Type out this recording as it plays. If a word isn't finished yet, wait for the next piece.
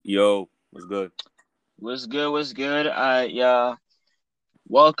Yo, what's good? What's good? What's good? Y'all.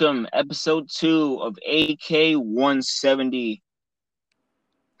 Welcome, episode 2 of AK 170.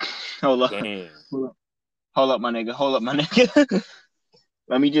 Hold up. Damn. Hold up, my nigga. Hold up, my nigga.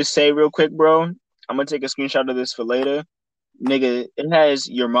 Let me just say real quick, bro. I'm gonna take a screenshot of this for later. Nigga, it has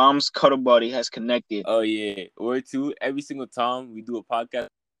your mom's cuddle buddy has connected. Oh yeah. Or two, every single time we do a podcast,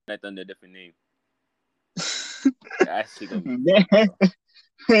 that's under a different name. That shit gonna be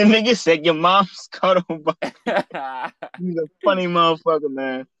Nigga said your mom's cuddle buddy. funny. He's a funny motherfucker,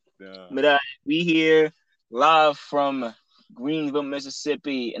 man. Nah. But we here live from Greenville,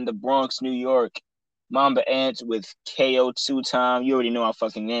 Mississippi, in the Bronx, New York. Mamba Ant with KO2 time. You already know our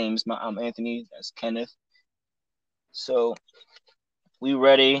fucking names. I'm Anthony. That's Kenneth. So we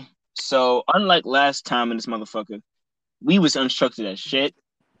ready. So unlike last time in this motherfucker, we was unstructured as shit.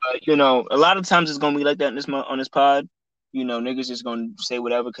 But a lot of times it's gonna be like that on this pod. Niggas just gonna say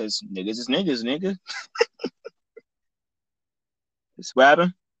whatever because niggas is niggas, nigga. It's what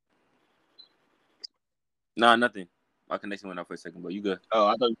happened? Nah, nothing. My connection went out for a second, but you good. Oh,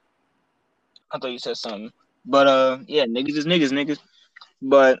 I thought you said something. But yeah, niggas is niggas.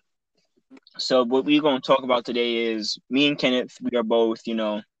 But so what we're gonna talk about today is me and Kenneth, we are both,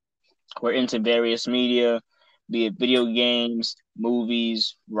 we're into various media, be it video games,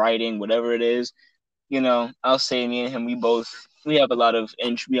 movies, writing, whatever it is. I'll say me and him, we have a lot of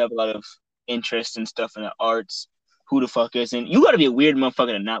interest in stuff in the arts. Who the fuck isn't? You gotta be a weird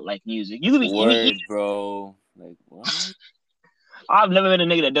motherfucker to not like music. You could be Word, bro. Like what? I've never met a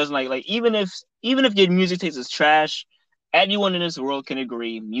nigga that doesn't like even if your music taste is trash, everyone in this world can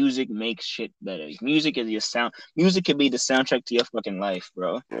agree music makes shit better. Music is your sound. Music can be the soundtrack to your fucking life,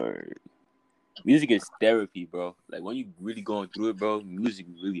 bro. Word. Music is therapy, bro. Like when you really going through it, bro, music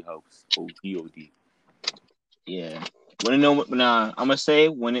really helps. OD. Yeah. I'm gonna say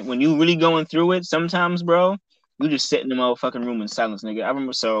when you really going through it, sometimes, bro, you just sit in the motherfucking room in silence, nigga. I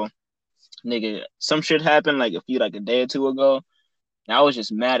remember nigga, some shit happened like a day or two ago. And I was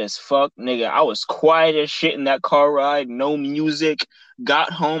just mad as fuck, nigga. I was quiet as shit in that car ride, no music.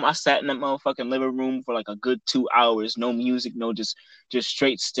 Got home, I sat in that motherfucking living room for like a good 2 hours, no music, no just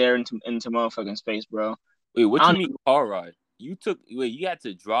straight staring into motherfucking space, bro. Wait, what you mean car ride? You had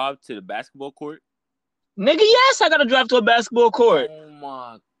to drive to the basketball court? Nigga, yes, I gotta drive to a basketball court. Oh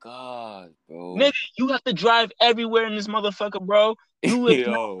my god, bro. Nigga, you have to drive everywhere in this motherfucker, bro.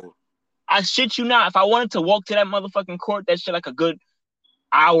 Yo. I shit you not. If I wanted to walk to that motherfucking court, that shit like a good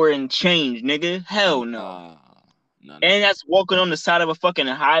hour and change, nigga. Hell no. No. And that's walking on the side of a fucking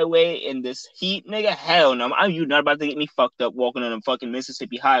highway in this heat, nigga. Hell no. You not about to get me fucked up walking on a fucking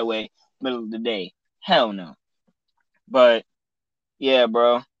Mississippi highway middle of the day. Hell no. But yeah,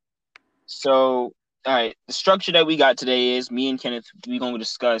 bro. So, all right. The structure that we got today is me and Kenneth, we're going to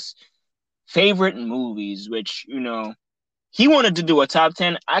discuss favorite movies, which, he wanted to do a top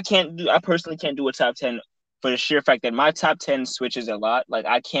 10. I personally can't do a top 10 for the sheer fact that my top 10 switches a lot. Like,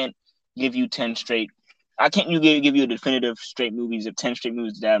 I can't give you 10 straight. I can't give you a definitive straight movies of 10 straight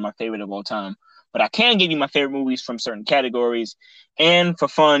movies that are my favorite of all time. But I can give you my favorite movies from certain categories. And for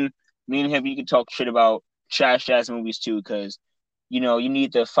fun, me and him, you can talk shit about trash ass movies too, because, you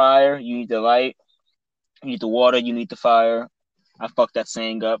need the fire, you need the light, you need the water, you need the fire. I fucked that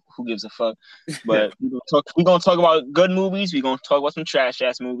saying up. Who gives a fuck? But we're gonna talk about good movies. We're gonna talk about some trash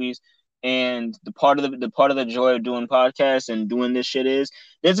ass movies. And the part of the joy of doing podcasts and doing this shit is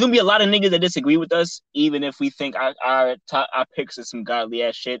there's gonna be a lot of niggas that disagree with us, even if we think our picks are some godly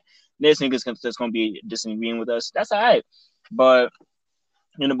ass shit. There's niggas that's gonna be disagreeing with us. That's all right. But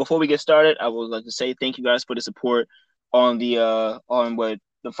before we get started, I would like to say thank you guys for the support on the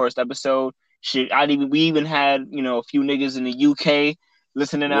first episode. Shit, we even had a few niggas in the UK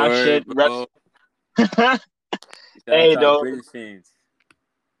listening to our shit. Bro. Hey, dog. British fans.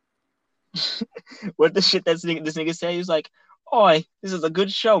 What the shit this nigga say? He's like, "Oi, this is a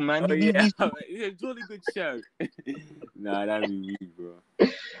good show, man." Oh yeah, it's a really good show. Nah, that'd be me, bro.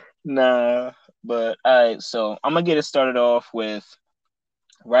 Nah, but all right. So I'm gonna get it started off with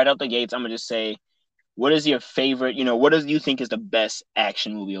right out the gates. I'm gonna just say, what is your favorite? What do you think is the best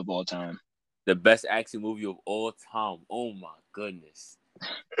action movie of all time? The best action movie of all time. Oh my goodness.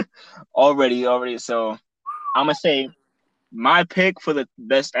 Already. So I'm gonna say my pick for the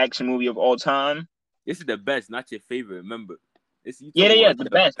best action movie of all time. This is the best, not your favorite. Remember, The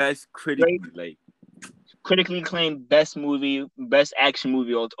best. Best critically acclaimed best action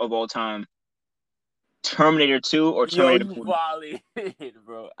movie of all time. Terminator 2 or Terminator 4? You violated,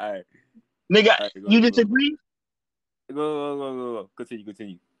 bro. All right. Nigga, you disagree? Go.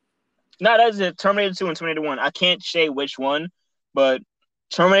 Continue. No, that's it. Terminator 2 and Terminator 1. I can't say which one, but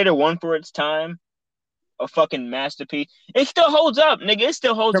Terminator 1 for its time, a fucking masterpiece. It still holds up, nigga. It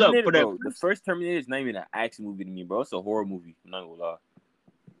still holds up Terminator, for the bro. The first Terminator is not even an action movie to me, bro. It's a horror movie. I'm not gonna lie.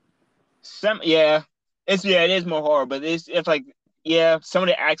 yeah. It is more horror, but it's like some of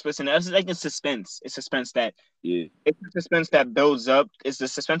the aspects in it's like it's suspense. It's suspense that Yeah. it's the suspense that builds up. It's the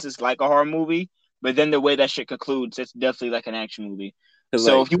suspense is like a horror movie, but then the way that shit concludes, it's definitely like an action movie. Cause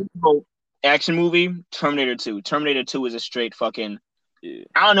So like, if you go action movie, Terminator 2. Terminator 2 is a straight fucking. yeah.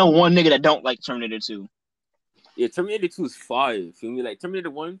 I don't know one nigga that don't like Terminator 2. Yeah, Terminator 2 is fire. Feel me? Like Terminator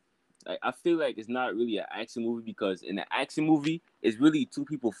 1, like I feel like it's not really an action movie because in an action movie, it's really two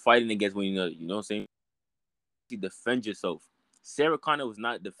people fighting against one another. You know what I'm saying? You defend yourself. Sarah Connor was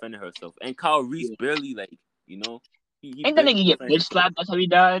not defending herself, and Kyle Reese Yeah. barely he Ain't that barely nigga get defended bitch himself. slapped? That's how he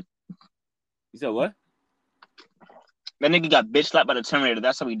died. You said what? That nigga got bitch slapped by the Terminator.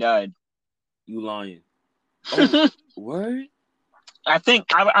 That's how he died. You lying? Oh, word? I think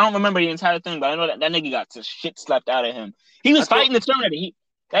I don't remember the entire thing, but I know that nigga got the shit slapped out of him. He I was thought, fighting the Terminator.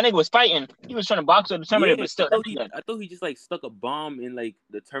 That nigga was fighting. He was trying to box with the Terminator, yeah, but still, I thought he just like stuck a bomb in like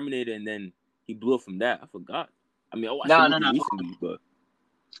the Terminator and then he blew up from that. I forgot. I mean, I watched the no. movie recently, but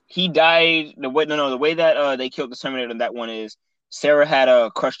He died the way that they killed the Terminator in that one is Sarah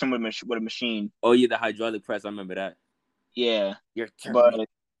had crushed him with a machine. oh yeah, the hydraulic press. I remember that. Yeah, You're but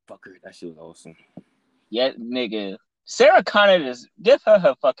Terminator, fucker. That shit was awesome. yeah, nigga, Sarah Connor is give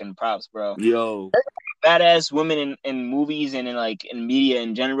her fucking props, bro. Yo, Badass women in movies and in media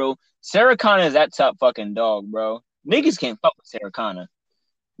in general. Sarah Connor is that top fucking dog, bro. Niggas can't fuck with Sarah Connor.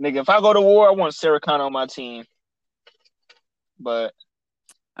 Nigga, if I go to war, I want Sarah Connor on my team. But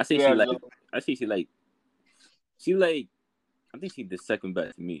I say yeah, she like. I say she like. She like. I think she's the second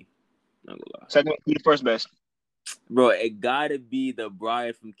best to me. Not gonna lie. second, the first best. Bro, it gotta be the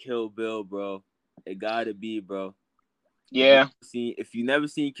bride from Kill Bill, bro. It gotta be, bro. Yeah, If you never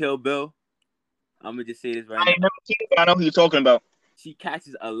seen Kill Bill, I'm gonna just say this right I now. ain't never seen it, but I know who you're talking about. She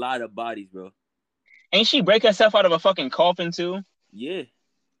catches a lot of bodies, bro. Ain't she break herself out of a fucking coffin too? Yeah,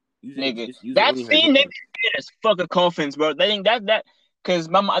 Nigga, using that only her scene, nigga, hands. is fucking coffins, bro. They think that because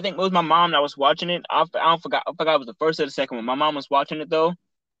I think it was my mom that was watching it. I forgot it was the first or the second one. My mom was watching it though,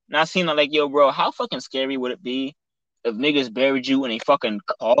 and I seen it like, yo, bro, how fucking scary would it be if niggas buried you in a fucking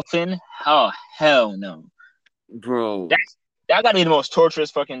coffin? Oh hell no, Bro. that gotta be the most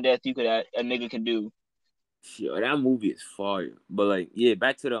torturous fucking death you could a nigga can do. Yo, that movie is fire. But like, yeah,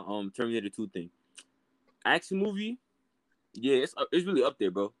 back to the Terminator 2 thing. Action movie, yeah, it's really up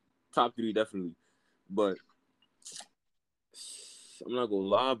there, bro. Top 3 definitely. But I'm not gonna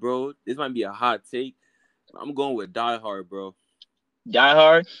lie, bro. This might be a hot take. I'm going with Die Hard, bro. Die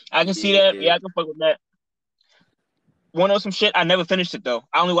Hard, I can see that. Yeah. Yeah, I can fuck with that. Wanna know some shit? I never finished it though.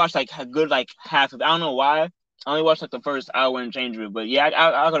 I only watched like a good like half of it. I don't know why. I only watched like the first hour and change of it. But yeah,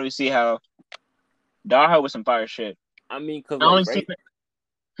 I gotta see how Die Hard was some fire shit. I mean, cause I only like, see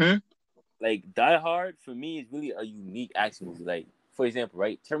right? Like Die Hard for me is really a unique action movie. Like, for example,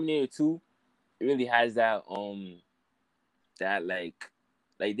 right? Terminator 2, it really has that that like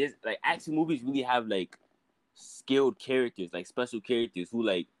this like action movies really have like skilled characters, like special characters who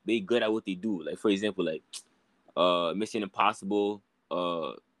like they good at what they do. Like for example, like Mission Impossible,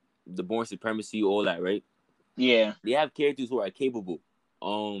 the Bourne Supremacy, all that, right? Yeah. They have characters who are capable.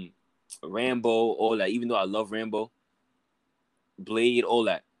 Rambo, all that. Even though I love Rambo, Blade, all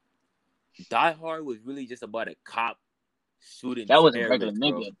that. Die Hard was really just about a cop shooting That was a terrorists,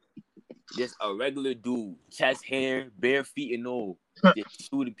 regular bro. nigga. Just a regular dude, chest hair, bare feet and all, just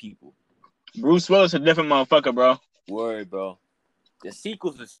shooting people. Bruce Willis a different motherfucker, bro. Word, bro. The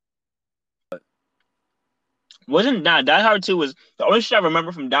sequels was Die Hard 2 was the only shit I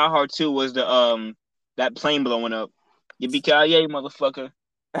remember from Die Hard 2 was the that plane blowing up. Yippee-ki-yay, motherfucker.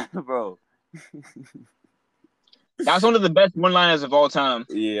 bro. That's one of the best one-liners of all time.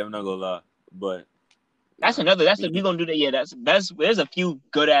 Yeah, I'm not gonna lie, but we gonna do that. Yeah, that's there's a few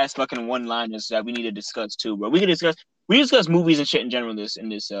good ass fucking one-liners that we need to discuss too, bro. We discuss movies and shit in general in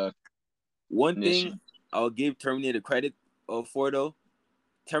this one thing I'll give Terminator credit for though.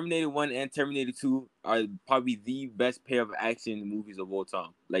 Terminator 1 and Terminator 2 are probably the best pair of action movies of all time.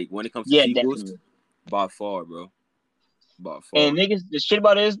 Like when it comes to sequels, definitely. By far, bro. By far. And niggas, the shit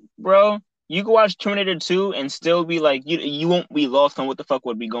about it is, bro, you can watch Terminator 2 and still be like, you won't be lost on what the fuck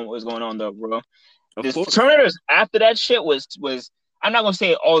was going on though, bro. This Terminators after that shit was I'm not gonna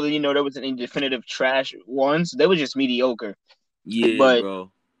say all the there wasn't any definitive trash ones. They were just mediocre. Yeah, but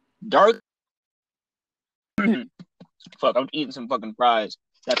bro. Dark. Fuck, I'm eating some fucking fries.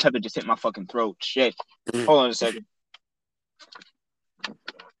 That pepper just hit my fucking throat. Shit. Hold on a second.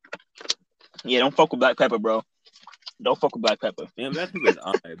 Yeah, don't fuck with black pepper, bro. Don't fuck with Black Pepper. Man, Black Pepper is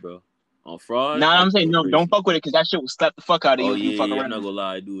alright, bro. On Fraud, Nah, that I'm saying shit no. Don't crazy. fuck with it because that shit will slap the fuck out of Oh you if you fuck yeah, I'm not around. gonna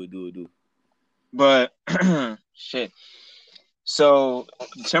lie, do it. But shit. So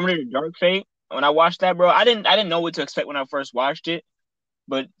Terminator Dark Fate. When I watched that, bro, I didn't know what to expect when I first watched it.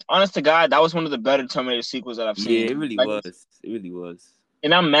 But honest to God, that was one of the better Terminator sequels that I've Yeah, it seen. really Like, was. It really was.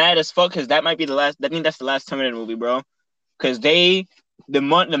 and I'm mad as fuck because that might be the last. I think that's the last Terminator movie, bro. Because the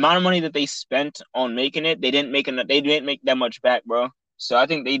amount of money that they spent on making it, they didn't make that much back, bro. So I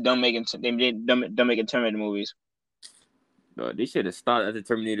think they done making Terminator movies. Bro, they should have started at the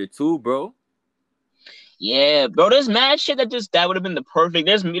Terminator 2, bro. Yeah, bro. There's mad shit that would have been the perfect.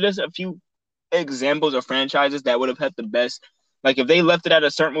 There's a few examples of franchises that would have had the best. Like if they left it at a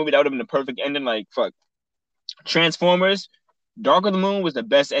certain movie, that would have been the perfect ending. Like fuck, Transformers. Dark of the Moon was the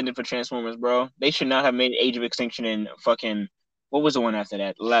best ending for Transformers, bro. They should not have made Age of Extinction and fucking what was the one after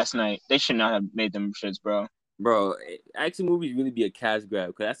that? Last Night. They should not have made them shits, bro. Bro, action movies really be a cash grab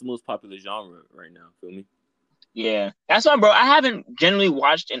because that's the most popular genre right now. Feel me? Yeah, that's why, bro. I haven't generally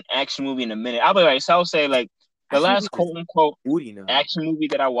watched an action movie in a minute. I'll be like, so I'll say like the Action last movies is quote unquote booty now. action movie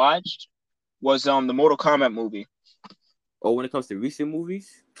that I watched was the Mortal Kombat movie. Oh, when it comes to recent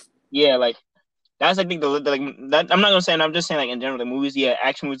movies, Yeah, like that's I think the like that. I'm not gonna say. I'm just saying like in general the movies. Yeah,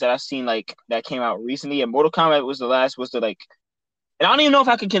 action movies that I've seen like that came out recently. Yeah, Mortal Kombat was the last. Was the like. And I don't even know if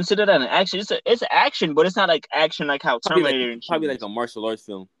I could consider that an action. It's action, but it's not like action like how Terminator and shit probably like is. a martial arts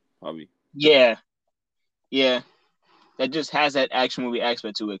film, probably. Yeah, yeah. That just has that action movie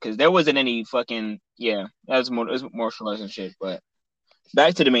aspect to it because there wasn't any fucking that's more it's martial arts and shit. But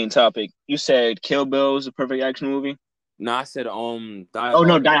back to the main topic. You said Kill Bill is a perfect action movie. No, I said Die Oh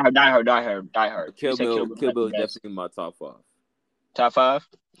no, Hard. Die Hard. You Kill said Bill. Kill Bill. Kill That's the Bill is best. definitely in my top 5. Top 5.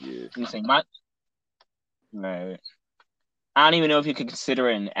 Yeah. You say my. Right. I don't even know if you could consider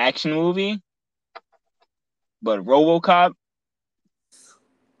it an action movie, but RoboCop.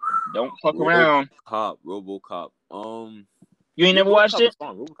 Don't fuck around. RoboCop. You ain't Yeah, never watched RoboCop it? is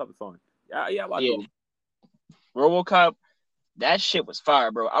fine. RoboCop is fine. Yeah, I watched Yeah. it. RoboCop. That shit was fire,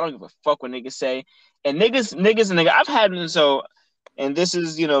 bro. I don't give a fuck what niggas say. And niggas, I've had so, and this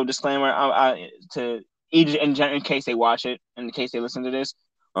is disclaimer. To each in case they watch it, in case they listen to this.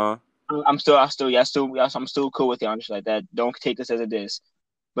 I'm still cool with y'all and shit like that. Don't take this as a diss.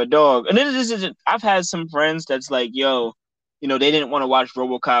 But dog, and this is I've had some friends that's like, yo, they didn't want to watch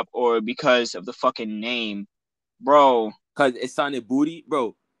RoboCop or because of the fucking name, bro. Cause it sounded booty,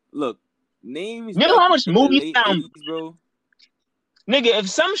 bro. Look, names You know back how much in the movies late sound, 80s, bro. nigga. If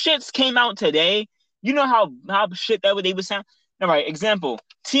some shits came out today, you know how shit they would sound. All right, example: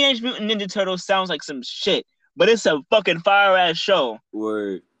 Teenage Mutant Ninja Turtles sounds like some shit, but it's a fucking fire ass show.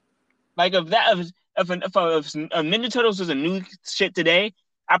 Word. Like if Ninja Turtles was a new shit today,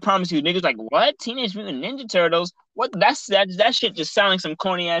 I promise you, niggas like what? Teenage Mutant Ninja Turtles? What? That shit just sounds like some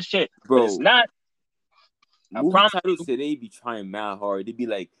corny ass shit. Bro, but it's not. Movie titles today be trying mad hard. They be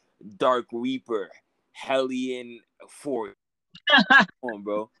like Dark Reaper, Hellion Fort. Come on,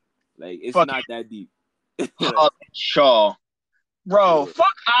 bro. Like it's not that deep. Hobbs and Shaw, bro. Fuck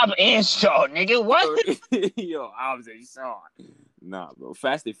Hobbs and Shaw, nigga. What? Yo, Hobbs and Shaw. Nah, bro.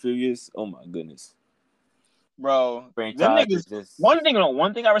 Fast and Furious. Oh my goodness, bro. Franchise Them niggas. just... One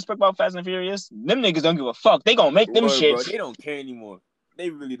thing I respect about Fast and Furious. Them niggas don't give a fuck. They gonna make them shits. Bro, they don't care anymore. They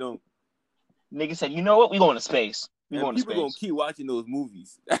really don't. Niggas said, you know what? We going to space. People gonna keep watching those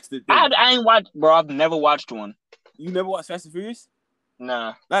movies. That's the thing. I ain't watched, bro. I've never watched one. You never watched Fast and Furious?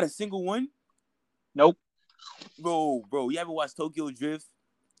 Nah. Not a single one? Nope. Bro, you ever watched Tokyo Drift?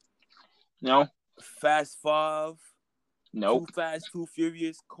 No. Fast 5? Nope. Too Fast, Too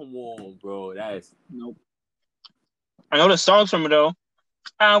Furious? Come on, bro. That's... Nope. I know the songs from it, though.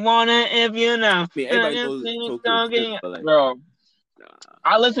 I wanna if you know. I mean, everybody knows Tokyo Drift, but like... Bro.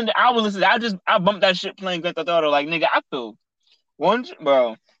 I bumped that shit playing Grand Theft Auto. Like, nigga, I feel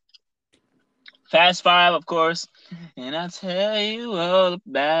bro. Fast 5, of course. And I'll tell you all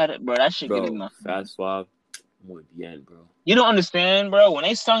about it. Bro, that shit bro, getting my Fast 5. I'm at the end, bro. You don't understand, bro. When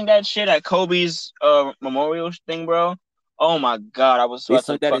they sung that shit at Kobe's memorial thing, bro. Oh my god, I was so they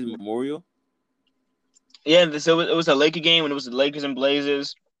sung that as memorial? Yeah, so it was a Laker game when it was the Lakers and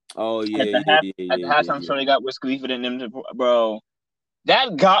Blazers. Oh yeah, at the halftime show, they got Wiz Khalifa and them, bro.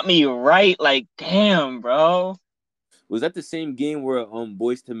 That got me right. Like, damn, bro. Was that the same game where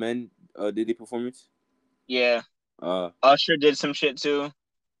Boyz II Men did their performance? Yeah. Usher did some shit too.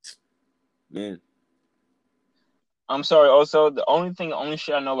 Man. I'm sorry. Also, the only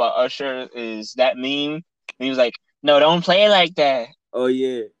shit I know about Usher is that meme. And he was like, "No, don't play like that." Oh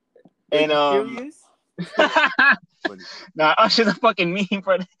yeah. And serious? Nah, Usher's a fucking meme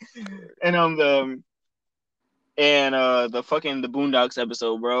for. And and the Boondocks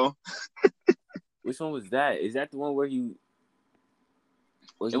episode, bro. Which one was that? Is that the one where It he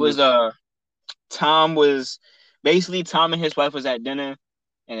was was? Tom was basically Tom and his wife was at dinner,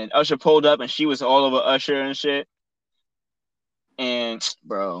 and then Usher pulled up, and she was all over Usher and shit. And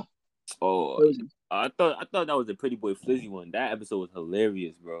bro, Oh, I thought that was the Pretty Boy Flizzy one. That episode was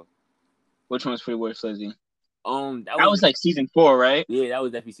hilarious, bro. which one was Pretty Boy Flizzy? That That was was like season 4, right? yeah, that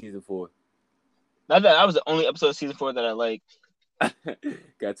was definitely season 4. That was the only episode of season 4 that I liked.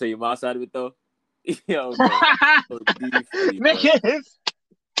 Gotta tell you my side of it though. Yo, bro, funny, bro. Niggas.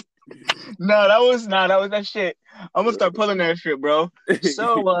 That was that shit. I'm gonna start pulling that shit, bro.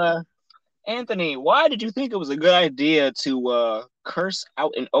 So, Anthony, why did you think it was a good idea to curse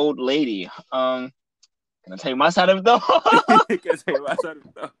out an old lady? Can I tell you my side of it though? Gotta tell you my side of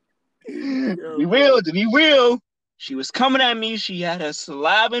it though. To be real, she was coming at me. She had her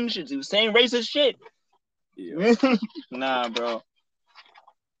slapping. She was saying racist shit. Yeah. Nah, bro.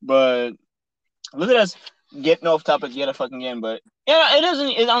 But look at us getting off topic yet again. But yeah, it doesn't.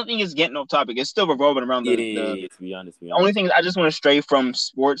 I don't think it's getting off topic. It's still revolving around the. To be honest, The only thing is, I just want to stray from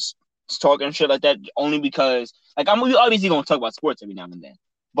sports talk and shit like that, only because like we obviously gonna talk about sports every now and then,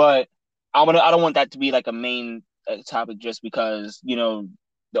 but I don't want that to be like a main topic just because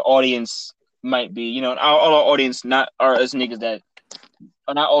the audience might be our audience not are as niggas that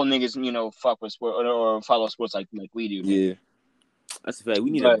are not all niggas fuck with sport or follow sports like we do. Yeah. That's a fact.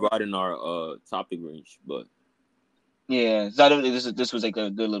 We need to broaden our topic range, but yeah, so this was like a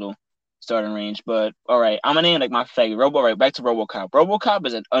good little starting range. But all right, I'm gonna name like my favorite. Back to RoboCop. RoboCop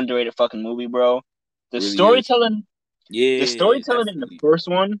is an underrated fucking movie, bro. The really storytelling, the storytelling in the first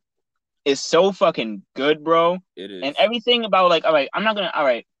one is so fucking good, bro. It is, and everything about like, all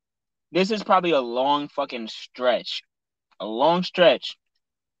right, this is probably a long fucking stretch,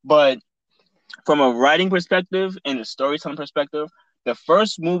 but from a writing perspective and a storytelling perspective, the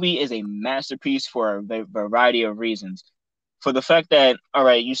first movie is a masterpiece for a variety of reasons. For the fact that, all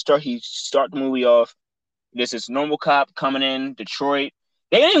right, you start the movie off. This is normal cop coming in Detroit.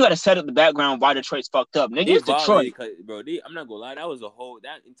 They ain't even got to set up the background why Detroit's fucked up. Nigga, it's Detroit. Bro, I'm not gonna lie.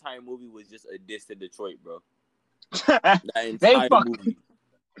 That entire movie was just a diss to Detroit, bro. That entire movie.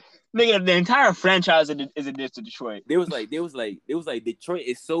 Nigga, the entire franchise is a diss to Detroit. They was like Detroit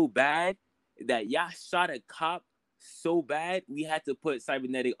is so bad that y'all shot a cop so bad we had to put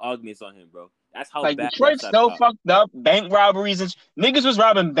cybernetic augments on him, bro. That's how bad Detroit's so fucked up. Bank robberies and niggas was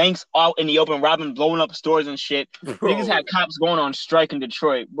robbing banks out in the open, blowing up stores and shit. Bro. Niggas had cops going on strike in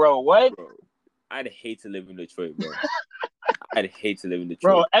Detroit, bro. What? Bro, I'd hate to live in Detroit, bro. I'd hate to live in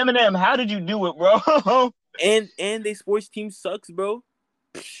Detroit, bro. Eminem, how did you do it, bro? and their sports team sucks, bro.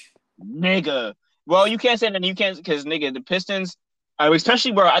 Nigga, well, you can't say that. You can't because nigga, the Pistons,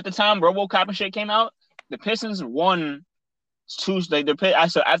 especially bro, at the time RoboCop and shit came out, the Pistons won. So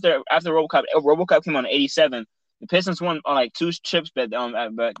after RoboCop came on in '87, the Pistons won on like 2 chips back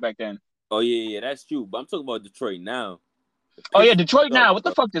then. Oh yeah, that's true. But I'm talking about Detroit now. Detroit now. What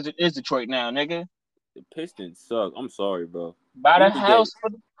the fuck is Detroit now, nigga? The Pistons suck. I'm sorry, bro. Buy a house for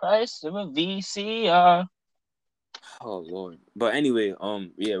the price of a VCR. Oh Lord. But anyway,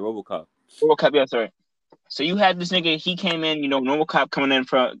 RoboCop. RoboCop, yeah, sorry. So you had this nigga. He came in. Normal cop coming in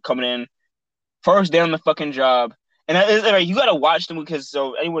first day on the fucking job. And you gotta watch the movie because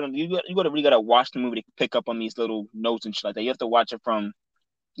anyone you gotta watch the movie to pick up on these little notes and shit like that. You have to watch it from,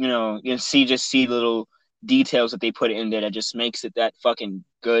 see little details that they put in there that just makes it that fucking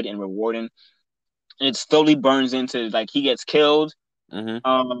good and rewarding. And it slowly burns into like he gets killed.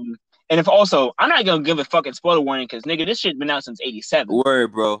 Mm-hmm. And if also I'm not gonna give a fucking spoiler warning because nigga, this shit's been out since '87.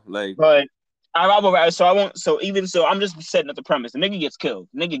 Word, bro. Like, but I won't. So I'm just setting up the premise. The nigga gets killed.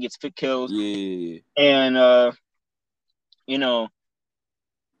 The nigga gets killed. Yeah. And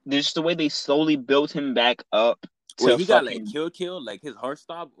just the way they slowly built him back up. Wait, he got like killed, like his heart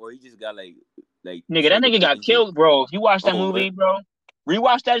stopped, or he just got like nigga, that nigga got killed, bro. If you watch that movie, bro,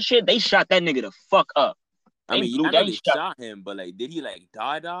 rewatch that shit. They shot that nigga the fuck up. I know they shot him, but like, did he like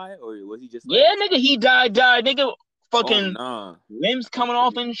die, or was he just? Like... Yeah, nigga, he died. Nigga, fucking limbs coming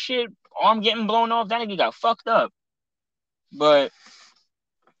off and shit, arm getting blown off. That nigga got fucked up. But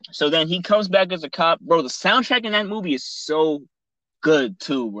so then he comes back as a cop, bro. The soundtrack in that movie is so good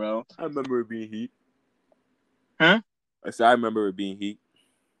too, bro. I remember it being heat. Huh? I remember it being heat.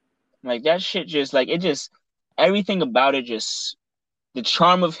 Like that shit, just like everything about it, just the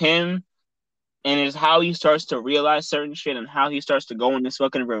charm of him, and is how he starts to realize certain shit, and how he starts to go on this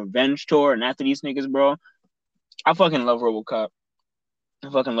fucking revenge tour, and after these niggas, bro. I fucking love RoboCop.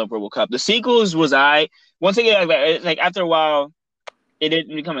 The sequels was once again like after a while, it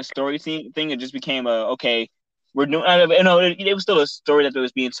didn't become a story thing. It just became okay. we're doing. It was still a story that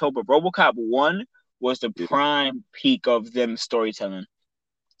was being told, but RoboCop 1 was the Yeah. prime peak of them storytelling.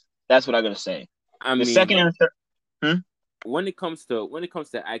 That's what I gotta say. I The mean, second and third. when it comes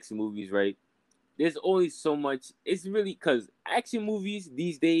to action movies, right? There's only so much. It's really because action movies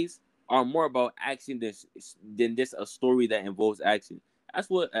these days are more about action than just a story that involves action. That's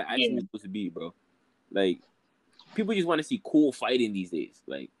what an action Yeah, movie is supposed to be, bro. Like people just want to see cool fighting these days.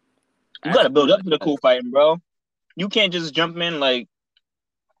 Like you gotta action build movies up to like the that. cool fighting, bro. You can't just jump in like,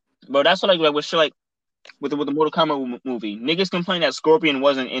 bro. That's what like with shit like with the Mortal Kombat movie. Niggas complain that Scorpion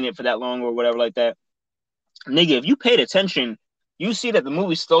wasn't in it for that long or whatever like that. Nigga, if you paid attention, you see that the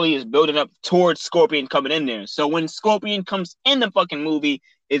movie slowly is building up towards Scorpion coming in there. So when Scorpion comes in the fucking movie,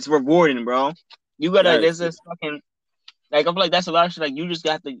 it's rewarding, bro. You gotta. That is There's true. this fucking like I feel like that's a lot of shit. Like you just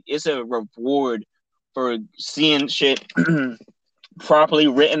got to. It's a reward for seeing shit properly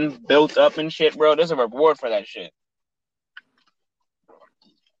written, built up and shit, bro. There's a reward for that shit.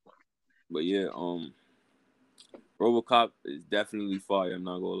 But yeah, RoboCop is definitely fire. I'm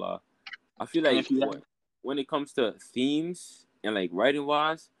not gonna lie. I feel And like if you when it comes to themes and like writing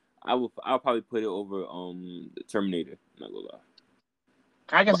wise, I'll probably put it over the Terminator. I'm not gonna lie.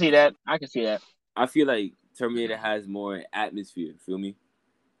 I can But see that. I can see that. I feel like Terminator has more atmosphere. Feel me?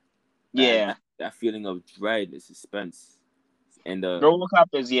 That Yeah. that, that feeling of dread and suspense, and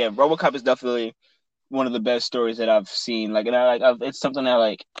RoboCop is definitely one of the best stories that I've seen. Like, and it's something that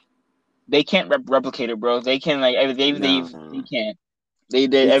like they can't replicate it, bro. They can like nah, they can't. They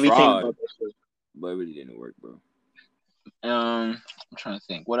did they everything tried, about this shit. but it really didn't work, bro. I'm trying to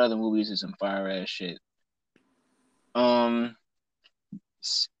think. What other movies is some fire ass shit? Um,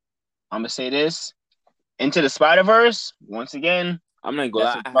 I'm gonna say this. Into the Spider Verse. Once again, I'm not gonna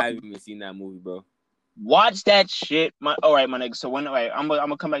that's lie. a I haven't fucking even seen that movie, bro. watch that shit. All right, my nigga. So when all right, I'm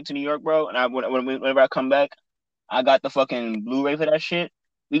gonna come back to New York, bro. And whenever I come back, I got the fucking Blu-ray for that shit.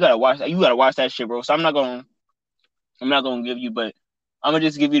 We gotta watch that. You gotta watch that shit, bro. So I'm not gonna give you, but I'm gonna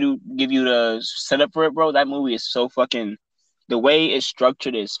just give you the setup for it, bro. That movie is so fucking. The way it's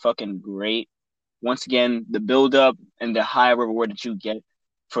structured is fucking great. Once again, the build up and the high reward that you get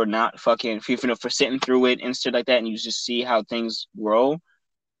for not fucking for sitting through it and shit like that, and you just see how things grow.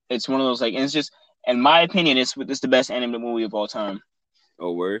 It's one of those like, and it's just, in my opinion, it's the best animated movie of all time.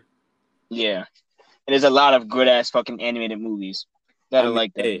 Oh, word. Yeah, and there's a lot of good ass fucking animated movies that I are mean,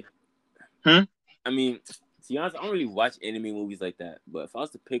 like that. hey, Hmm? I mean, to be honest, I don't really watch anime movies like that. But if I was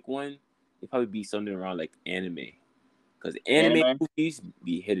to pick one, it'd probably be something around like anime, because anime Anime. movies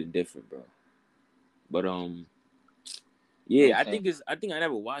be hitting different, bro. But Let me yeah, think. I think I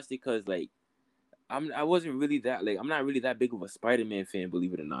never watched it because like I wasn't really that like I'm not really that big of a Spider-Man fan,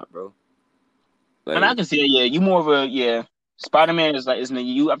 believe it or not, bro. And I Like can see that. Yeah, you more of a yeah. Spider Man is like isn't it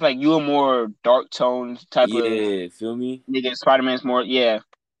you? I feel like you a more dark toned type of yeah, feel me? nigga. Spider Man's more yeah,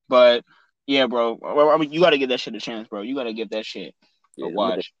 but yeah, bro. Well, I mean, you got to give that shit a chance, bro. You got to give that shit a Yeah,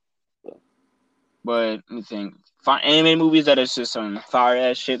 watch. But let me think. Anime movies that is just some fire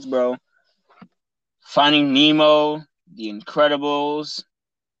ass shits, bro. Finding Nemo, The Incredibles,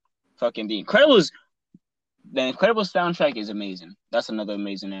 fucking The Incredibles. The Incredibles soundtrack is amazing. That's another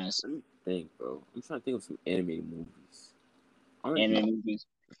amazing ass let me think, bro. I'm trying to think of some animated movies. I don't really, anime movies.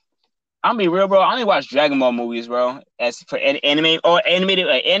 I'm be real, bro. I only watch Dragon Ball movies, bro. As for anime or animated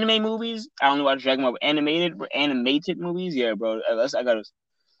like anime movies, I only watch Dragon Ball animated movies. Yeah, bro. That's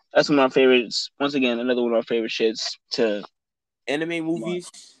one of my favorites. Once again, another one of my favorite shits to anime watch.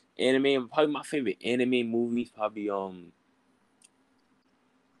 movies. Anime, probably my favorite anime movies. Probably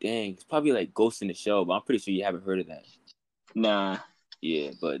dang, it's probably like Ghost in the Shell, but I'm pretty sure you haven't heard of that. Nah,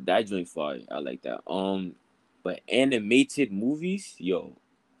 Yeah, but that joint fire. I like that. But animated movies, yo,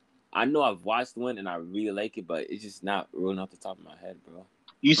 I know I've watched one and I really like it, but it's just not rolling off the top of my head, bro.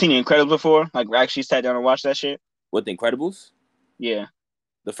 you seen The Incredibles before? Like actually sat down and watched that shit? What, The Incredibles? Yeah,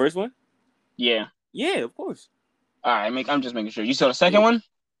 The first one? yeah. Yeah, of course. All right, I'm just making sure. You saw the second Yeah. one?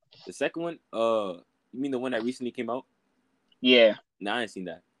 The second one, you mean the one that recently came out? Yeah, Nah, I ain't seen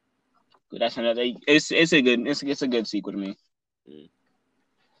that. that's another. It's a good sequel to me. Mm.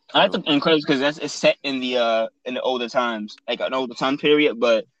 I But like the Incredibles because it's set in the older times, like an older time period,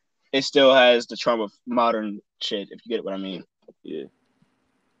 but it still has the charm of modern shit. If you get what I mean. yeah.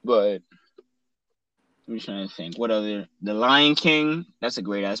 But I'm just trying to think. What other? The Lion King. That's a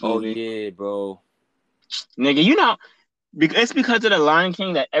great ass Oh movie, yeah, bro. nigga. You know, it's because of the Lion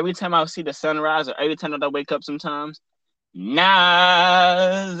King that every time I see the sunrise or every time that I wake up, sometimes,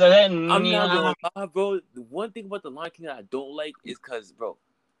 nah, I'm not gonna lie, bro. The one thing about the Lion King that I don't like is because, bro,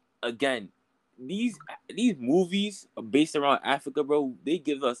 again, these these movies are based around Africa, bro. They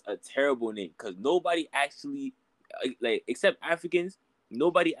give us a terrible name because nobody actually like except Africans,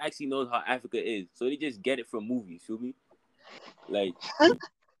 nobody actually knows how Africa is, so they just get it from movies. Feel me? Like,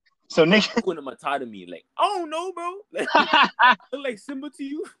 So nigga, Hakuna Matata me, like, I don't know, bro. Like Simba to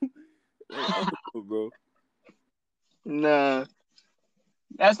you, like, I don't know, bro. nah,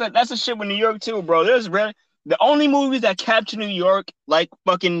 that's the shit with New York too, bro. The only movies that capture New York like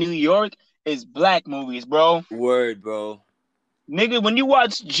fucking New York is black movies, bro. Word, bro. Nigga, when you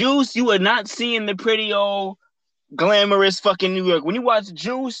watch Juice, you are not seeing the pretty old glamorous fucking New York. When you watch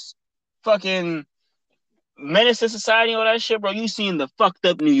Juice, fucking Menace to Society, all that shit, bro, you seeing the fucked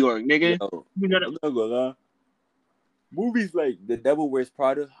up New York, nigga. Yo, You gotta, I'm not gonna lie. Movies like The Devil Wears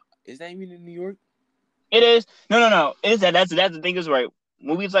Prada, is that even in New York? it is no. It is that's the thing is right.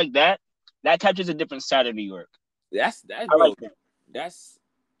 Movies like that captures a different side of New York. That's I bro. like that. That's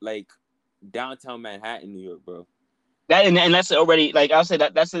like downtown Manhattan, New York, bro. That and that's already like I'll say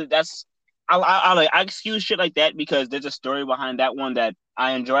that's I excuse shit like that because there's a story behind that one that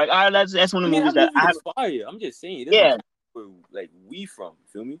I enjoy. That's one I of the mean, movies that that movie I have. is fire. I'm just saying, it doesn't Yeah, count where like we from.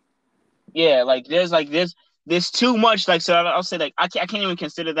 Feel me? yeah. There's too much. Like so, I'll say like I can't even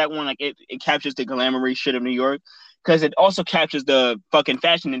consider that one like it captures the glamorous shit of New York because it also captures the fucking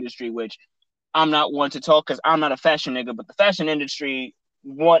fashion industry, which I'm not one to talk because I'm not a fashion nigga, but the fashion industry.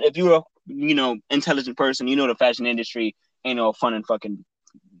 One, if you're a intelligent person, you know the fashion industry ain't no fun and fucking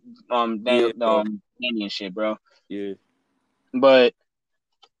Yeah, bro. dandy and shit, bro. Yeah. But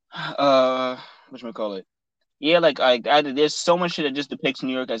whatchamacallit? Yeah, like there's so much shit that just depicts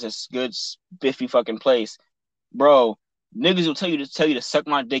New York as a good spiffy fucking place, bro. Niggas will tell you to suck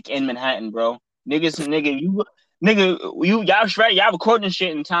my dick in Manhattan, bro. Y'all right, y'all recording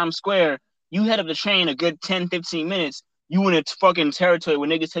shit in Times Square. You head up the train a good 10, 15 minutes. You in a fucking territory where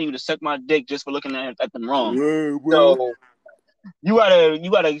niggas tell you to suck my dick just for looking at them wrong. Word, bro. So you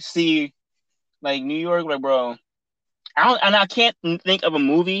gotta see like New York, like bro. I can't think of a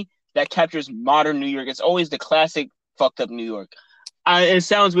movie that captures modern New York. It's always the classic fucked up New York. It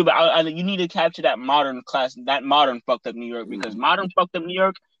sounds weird, but you need to capture that modern fucked up New York because modern fucked up New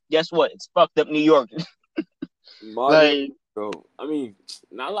York. Guess what? It's fucked up New York. Modern, Like, bro. I mean,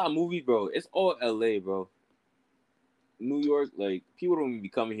 not a lot of movies, bro. It's all LA, bro. New York, like people don't even be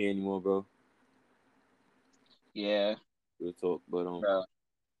coming here anymore, bro. yeah, Real talk, but bro.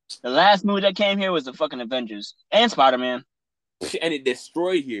 The last movie that came here was the fucking Avengers and Spider-Man. and it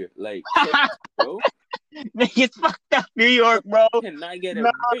destroyed here, like, bro. Niggas fucked up New York, bro. Cannot get it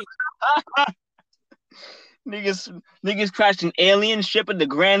No. right. Niggas crashed an alien ship at the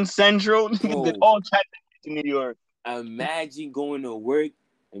Grand Central. Niggas did all types of shit in New York. Imagine going to work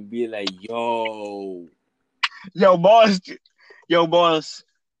and be like, yo, boss,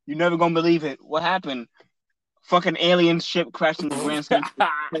 you never gonna believe it. What happened? Fucking alien ship crashed into Grand Central.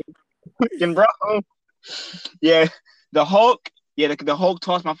 Fucking bro. Yeah, the Hulk. Yeah, the Hulk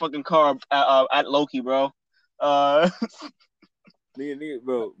tossed my fucking car at Loki, bro. nigga,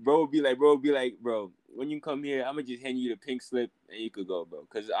 bro would be like, bro, when you come here, I'm gonna just hand you the pink slip and you could go, bro,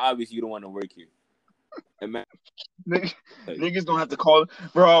 because obviously you don't want to work here. Niggas don't have to call,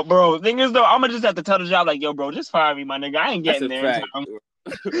 bro. Thing is though, I'm gonna just have to tell the job like, yo, bro, just fire me, my nigga. I ain't getting there. Fact.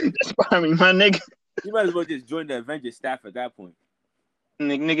 Just fire me, my nigga. You might as well just join the Avengers staff at that point.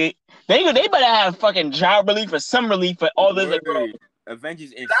 Nigga, they better have fucking job relief or some relief for all this. Like, bro,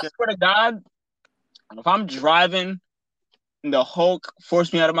 Avengers I swear to God, if I'm driving and the Hulk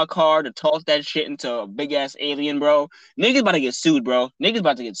forced me out of my car to toss that shit into a big ass alien, bro, niggas about to get sued, bro. Niggas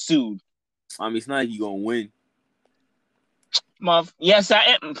about to get sued. I mean, it's not like you gonna win. Yes,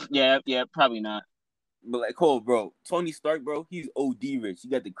 I am. Yeah, probably not. But like, bro, Tony Stark, bro, he's OD rich. He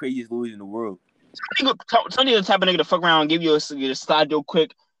got the craziest lawyers in the world. Tony the type of nigga to fuck around and give you a slide deal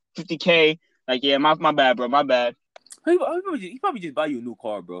quick, 50K. Like, yeah, my bad, bro, my bad. He probably just buy you a new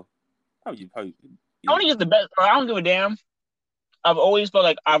car, bro. Probably. Tony is the best, bro. I don't give a damn. I've always felt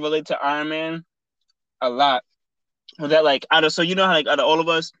like I relate to Iron Man a lot. With that, like, so you know how like out of all of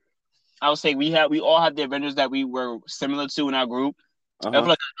us, I would say we all had the Avengers that we were similar to in our group. I feel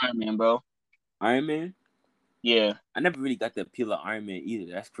like Iron Man, bro. Iron Man? Yeah. I never really got the appeal of Iron Man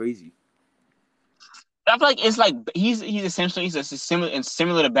either. That's crazy. I feel like it's like he's essentially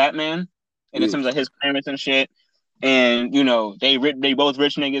similar to Batman in terms of his parents and shit. And they both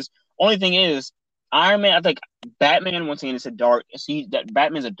rich niggas. Only thing is, Iron Man, I think Batman once again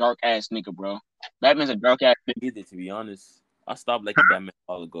Batman's a dark ass nigga, bro. Batman's a dark ass nigga. Either, to be honest. I stopped liking Batman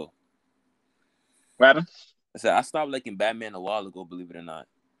a while ago. What happened? I said I stopped liking Batman a while ago, believe it or not.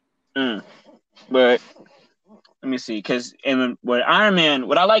 But let me see, because with Iron Man,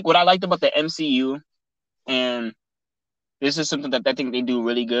 what I liked about the MCU, and this is something that I think they do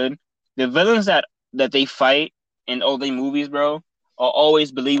really good. The villains that they fight in all the movies, bro, are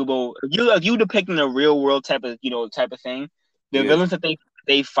always believable. If you depicting a real world type of type of thing, the Yeah. villains that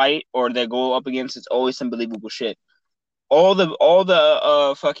they fight or they go up against, it's always some believable shit. All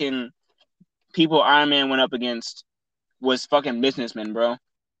the fucking people Iron Man went up against was fucking businessmen, bro.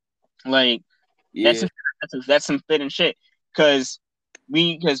 Like that's Yeah. some, that's some fitting shit. Because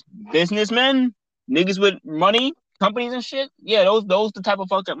businessmen, niggas with money, companies and shit, yeah, those the type of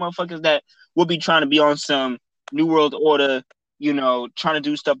fucked up motherfuckers that will be trying to be on some New World Order, trying to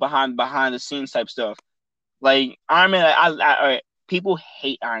do stuff behind the scenes type stuff. Like Iron Man, people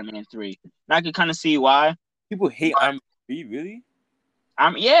hate Iron Man 3. And I can kind of see why. People hate Iron Man 3, really?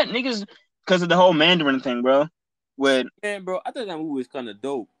 Yeah, niggas, because of the whole Mandarin thing, bro. With Man, bro, I thought that movie was kind of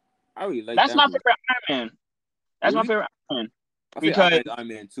dope. I really like That's that my movie. favorite Iron Man. That's my Really? favorite Iron Man I feel I because like Iron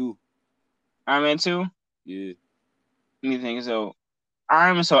Man 2. Iron Man 2. Yeah. Let me think. So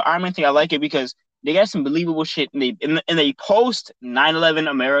Iron Man 3, I like it because they got some believable shit. In the post 9/11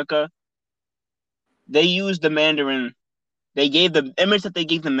 America, they used the Mandarin. They gave the image that they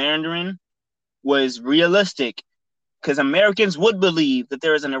gave the Mandarin was realistic because Americans would believe that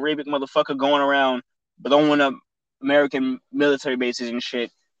there is an Arabic motherfucker going around blowing up American military bases and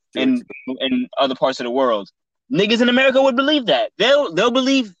shit True, true. in other parts of the world. Niggas in America would believe that. They'll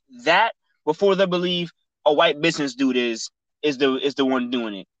believe that before they believe a white business dude is the one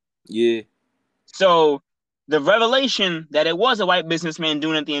doing it. Yeah. So the revelation that it was a white businessman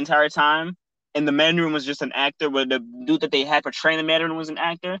doing it the entire time, and the Mandarin was just an actor, but the dude that they had portraying the Mandarin was an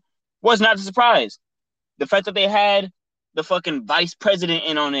actor, was not a surprise. The fact that they had the fucking vice president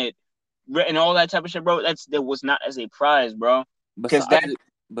in on it and all that type of shit, bro, that was not as a prize, bro. Because that, Besides,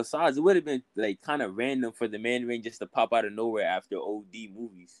 besides, it would have been like kind of random for the Mandarin just to pop out of nowhere after OD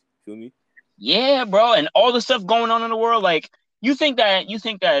movies. Feel me? yeah, bro, and all the stuff going on in the world, like you think that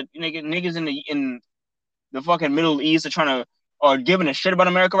niggas in the fucking Middle East are giving a shit about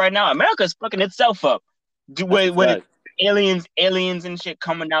America right now. America's fucking itself up. That's a With fact. aliens and shit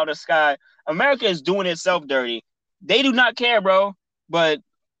coming out of the sky. America is doing itself dirty. They do not care, bro. But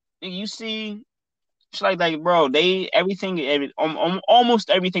you see, it's like bro, almost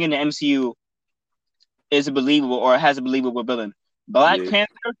everything in the MCU is believable or has a believable villain. Black Yeah.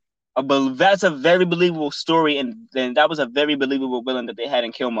 Panther, that's a very believable story, and then that was a very believable villain that they had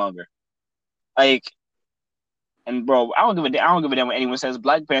in Killmonger. Like, and bro, I don't give a damn what anyone says.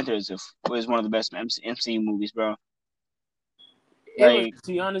 Black Panther was one of the best MCU movies, bro. It was, Like, to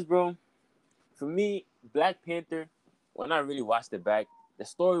be honest, bro. For me, Black Panther. When I really watched it back, the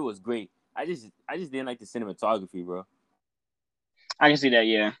story was great. I just didn't like the cinematography, bro. I can see that,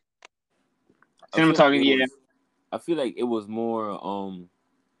 yeah. I feel like Cinematography, it yeah. was. I feel like it was more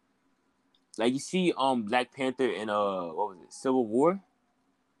like you see Black Panther in what was it, Civil War?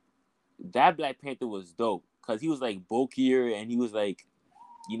 That Black Panther was dope because he was like bulkier and he was like,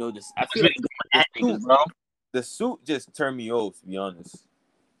 this. I It's feel really like going the at niggas, suit bro. the suit just turned me off, to be honest.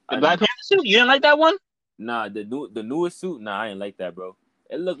 The I Black Panther suit, you didn't like that one? Nah, the newest suit, nah, I ain't like that, bro.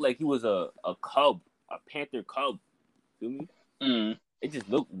 It looked like he was a cub, a panther cub. Feel me? Mm. It just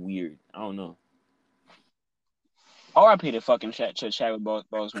looked weird. I don't know. R.I.P. to fucking Chadwick Boseman,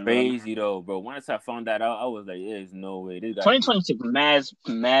 bro. Crazy though, bro. Once I found that out, I was like, there's no way this guy. 2020 took mad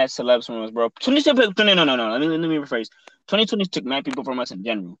celebs from us, bro. 2020 no. Let me rephrase. 2020 took mad people from us in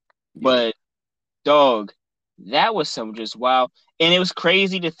general. Yeah, But dog, that was some just wow. And it was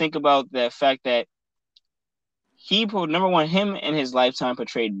crazy to think about the fact that number one, him in his lifetime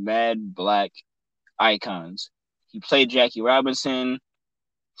portrayed mad black icons. He played Jackie Robinson.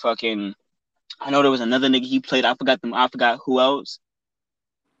 Fucking, I know there was another nigga he played. I forgot them. I forgot who else.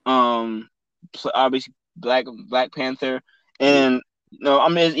 Obviously Black Panther, yeah. and I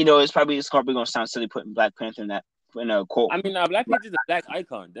mean, it's probably gonna sound silly putting Black Panther in that in a quote. I mean, Black Panther's a black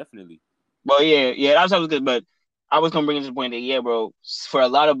icon, definitely. But yeah, that was good. But I was gonna bring this point that yeah, bro, for a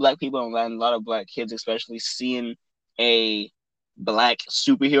lot of black people and a lot of black kids, especially seeing a black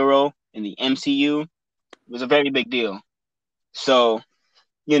superhero in the MCU was a very big deal. So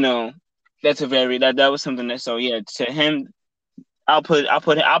you know, that was something that so yeah to him. I'll put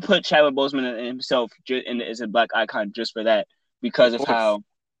Chadwick Boseman in himself as a black icon just for that because Of of course. how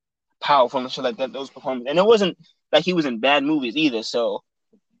powerful and shit like that those performances. And it wasn't like he was in bad movies either. So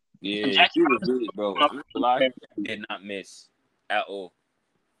Yeah, Jackie he was really, bro. I'm not gonna lie, Robinson, he did not miss at all.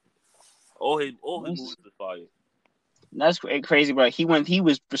 All his movies was fire. that's crazy, bro. He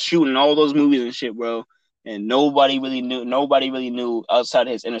was shooting all those movies and shit, bro. And nobody really knew. Nobody really knew outside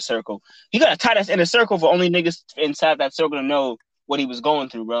of his inner circle. He got a tight ass inner circle for only niggas inside that circle to know what he was going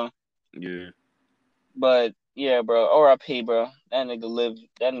through, bro. Yeah, But yeah, bro. R.I.P. bro. That nigga lived.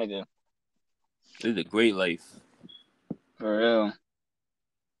 That nigga. it's a great life. For real.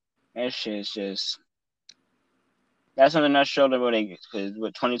 That shit's just that's something I showed them because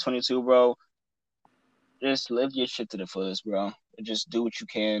with 2022, bro, just live your shit to the fullest, bro. Just do what you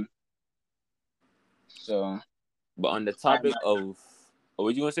can. So, But on the topic of,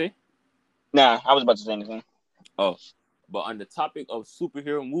 what you gonna say? nah, I was about to say anything. Oh, but on the topic of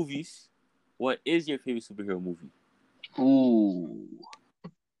superhero movies, what is your favorite superhero movie? Ooh,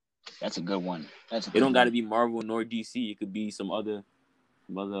 that's a good one. It don't got to be Marvel nor DC. It could be some other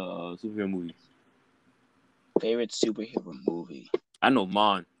superhero movie. Favorite superhero movie? I know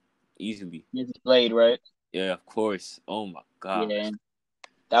mine easily. It's Blade, right? Yeah, of course. Oh my god. Yeah,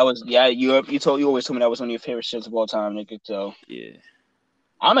 that was You always told me that was one of your favorite shits of all time, nigga. So yeah,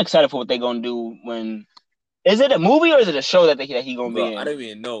 I'm excited for what they gonna do when. Is it a movie or is it a show that he gonna bro. be in? I don't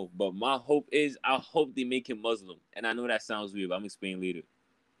even know, but my hope is I hope they make him Muslim. And I know that sounds weird, but I'm explaining later.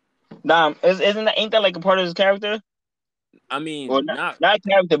 Nah, ain't that like a part of his character? I mean, Or not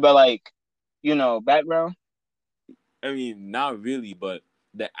character, but like, background. I mean, not really, but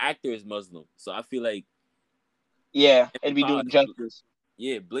the actor is Muslim, so I feel like Yeah, it'd be doing justice.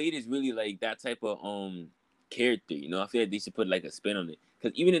 Yeah, Blade is really like that type of character. You know, I feel like they should put like a spin on it.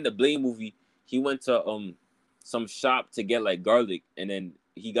 Because even in the Blade movie, he went to some shop to get like garlic, and then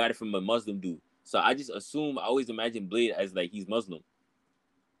he got it from a Muslim dude. So I always imagine Blade as like he's Muslim.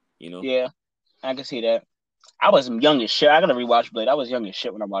 You know? Yeah, I can see that. I was young as shit. I gotta rewatch Blade. I was young as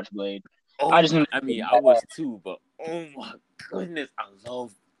shit when I watched Blade. I was too, but oh my goodness, I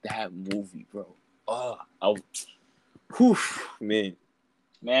love that movie, bro. Oh, man.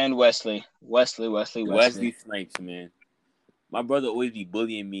 Man, Wesley Snipes, man. My brother always be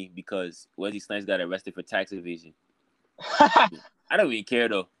bullying me because Wesley Snipes got arrested for tax evasion. I don't even care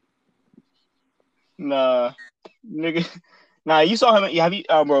though. Nah, nigga. Nah, you saw him. Have you,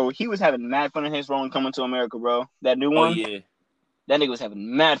 bro? He was having mad fun in his role in Coming to America, bro. That new one. Oh yeah. That nigga was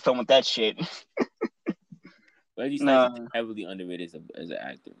having mad fun with that shit. Wesley Snipes is heavily underrated as an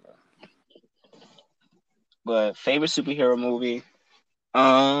actor, bro. But favorite superhero movie?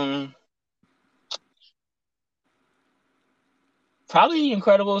 Probably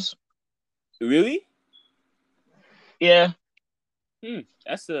Incredibles. Really? Yeah.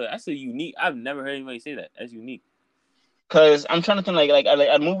 That's a unique. I've never heard anybody say that. That's unique. Cause I'm trying to think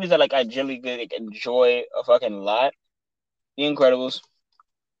like movies that like I generally enjoy a fucking lot. The Incredibles.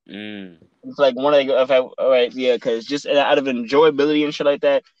 It's like one of all right, yeah. Cause just out of enjoyability and shit like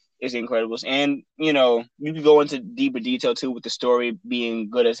that, is The Incredibles, and you can go into deeper detail too with the story being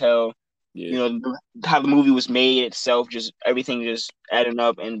good as hell. Yeah. How the movie was made itself, just everything just adding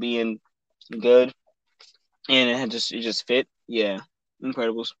up and being good, and it just fit. Yeah,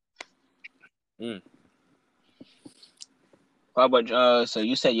 Incredibles. How about so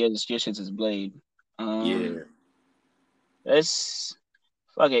you said your shit is Blade. Yeah. Let's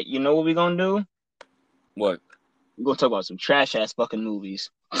fuck it. You know what we gonna do? What? We're gonna talk about some trash ass fucking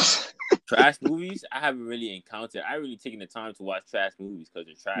movies. Trash movies? I haven't really encountered. I really taken the time to watch trash movies because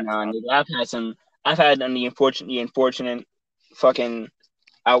they're trash. Nah, nigga, I've had the unfortunate fucking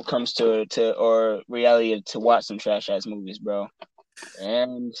outcomes or reality to watch some trash ass movies, bro.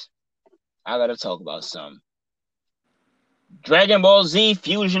 And I gotta talk about some. Dragon Ball Z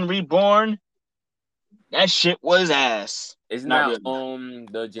Fusion Reborn. That shit was ass. Isn't that really.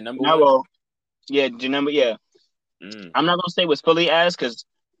 the Janemba one? Well, yeah, Janemba, yeah. I'm not gonna say it was fully ass because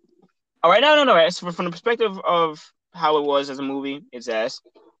alright, no. Right. So from the perspective of how it was as a movie, it's ass.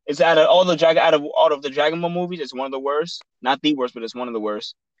 It's out of all the Dragon Ball movies, it's one of the worst. Not the worst, but it's one of the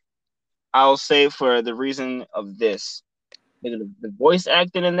worst. I'll say for the reason of this. The voice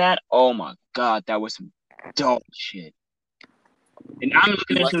acting in that, oh my god, that was some dope shit. And I'm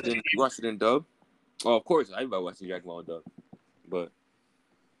looking at you watched it in dub? Oh, of course, everybody watched Dragon Ball in dub. But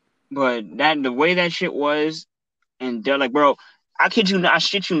the way that shit was, and they're like, bro, I kid you not, I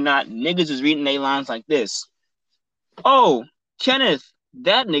shit you not, niggas is reading their lines like this. Oh, Kenneth,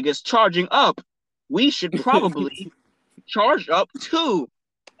 that nigga's charging up. We should probably charge up too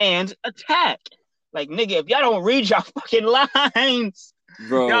and attack. Like, nigga, if y'all don't read y'all fucking lines,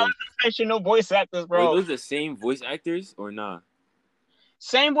 bro, y'all mention no voice actors, bro. Were those the same voice actors or not?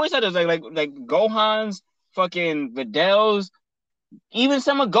 Same voice actors, like Gohan's, fucking Vidal's, even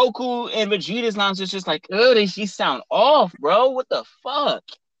some of Goku and Vegeta's lines is just like, they sound off, bro. What the fuck?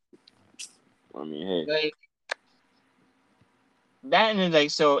 I mean, hey. Like, that and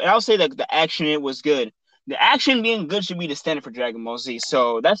like so, and I'll say that the action it was good. The action being good should be the standard for Dragon Ball Z.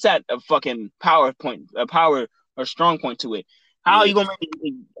 So that's at a fucking power or strong point to it. How are you gonna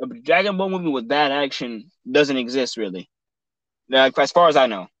make a Dragon Ball movie with bad action doesn't exist really? Like as far as I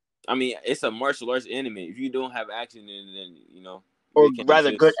know. I mean, it's a martial arts anime. If you don't have action, then you know, or it can't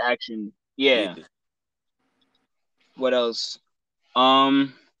rather good exist. action. Yeah, Yeah. What else?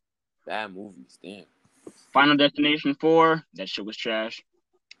 Um, bad movies. Damn. Final Destination 4. That shit was trash.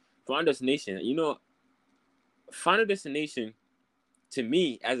 Final Destination. You know, Final Destination to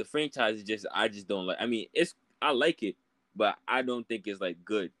me as a franchise is just I just don't like. I mean, I like it, but I don't think it's like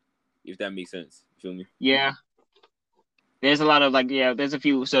good. If that makes sense, you feel me? Yeah. There's a lot of like, yeah, there's a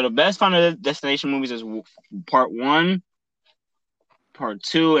few. So the best Final Destination movies is Part 1, Part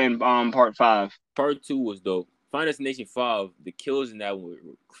 2, and Part 5. Part 2 was dope. Final Destination 5, the kills in that one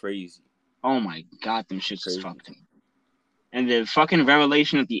were crazy. Oh my god, them shits was Crazy. fucking. And the fucking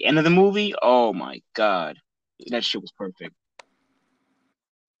revelation at the end of the movie, oh my god. That shit was perfect.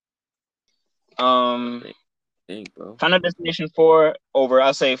 Dang, bro. Final Destination 4 over,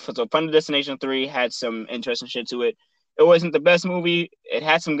 I'll say, so Final Destination 3 had some interesting shit to it. It wasn't the best movie. It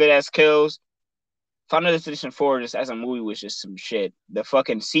had some good ass kills. Final Destination 4 just as a movie was just some shit. The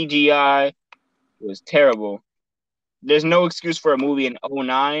fucking CGI was terrible. There's no excuse for a movie in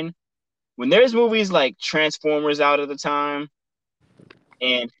 2009 when there's movies like Transformers out at the time,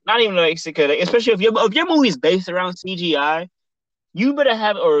 and not even like, especially if your movie's based around CGI, you better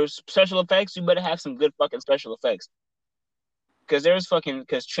have, or special effects, you better have some good fucking special effects.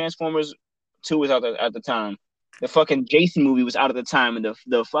 Because Transformers 2 was out at the time. The fucking Jason movie was out at the time, and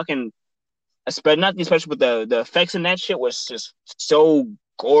the fucking, not the special, but the effects in that shit was just so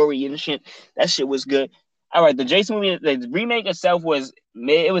gory and shit. That shit was good. All right, the Jason movie, the remake itself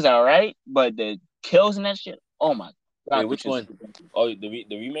it was all right, but the kills in that shit, oh my god. Wait, which one? Oh, the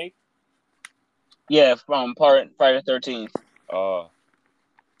remake? Yeah, from Friday the 13th.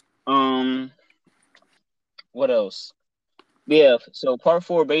 What else? Yeah, so Part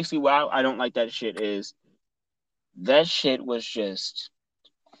 4, basically, why I don't like that shit is that shit was just,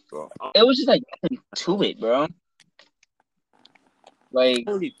 bro. it was just like to it, bro. Like,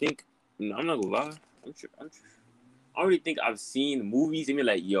 I already think, no, I'm not gonna lie. I already think I've seen movies and be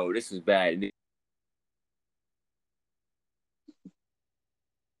like, yo, this was bad.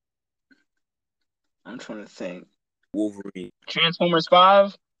 I'm trying to think. Wolverine. Transformers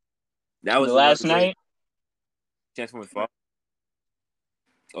 5. That was The the one. Last Night. Transformers 5.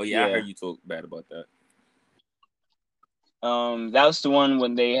 Oh yeah, I heard you talk bad about that. That was the one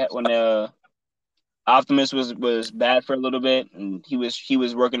when Optimus was bad for a little bit, and he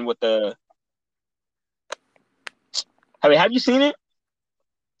was working with the. Have you seen it?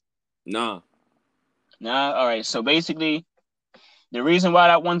 Nah. All right. So basically, the reason why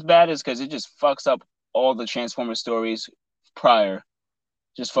that one's bad is because it just fucks up all the Transformers stories prior.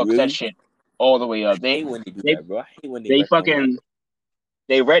 Just fucks that shit all the way up. I hate when they do that, bro. I hate when they fucking.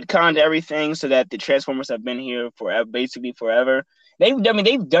 They retconned everything so that the Transformers have been here forever, basically forever. They've done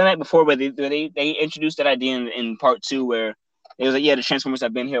that before, but they introduced that idea in Part 2 where it was like, yeah, the Transformers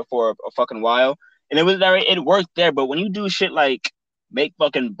have been here for a fucking while, and it worked there. But when you do shit like make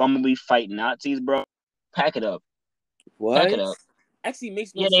fucking Bumblebee fight Nazis, bro, pack it up. What? Pack it up. Actually,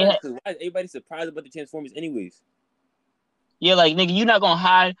 makes no sense because why is everybody surprised about the Transformers anyways? Yeah, like nigga, you're not gonna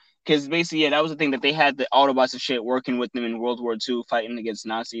hide. Because basically, yeah, that was the thing that they had the Autobots and shit working with them in World War II, fighting against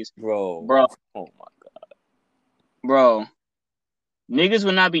Nazis. Bro. Oh my god. Bro. Niggas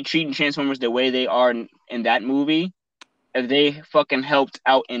would not be treating Transformers the way they are in that movie if they fucking helped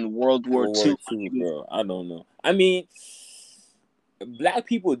out in World War II. Bro. I don't know. I mean, black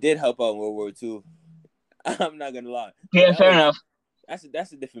people did help out in World War II. I'm not gonna lie. Yeah, fair enough.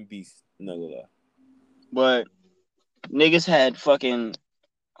 That's a different beast. I'm not gonna lie. But niggas had fucking,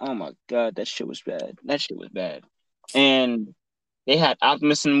 oh my god, that shit was bad. And they had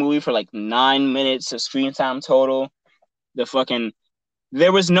Optimus in the movie for like 9 minutes of screen time total. There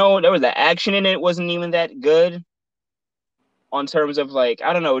was the action in it wasn't even that good. On terms of like,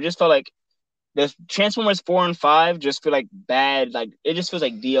 I don't know, it just felt like the Transformers 4 and 5 just feel like bad. Like it just feels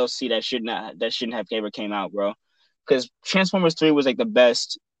like DLC that shouldn't have ever came out, bro. Because Transformers 3 was like the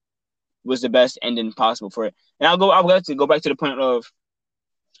best ending possible for it. And I'll have to go back to the point of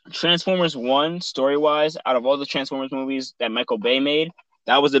Transformers 1, story wise, out of all the Transformers movies that Michael Bay made,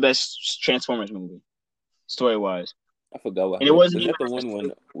 that was the best Transformers movie, story wise. I forgot what. And it wasn't that the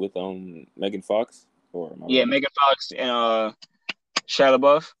one with Megan Fox Megan Fox and Shia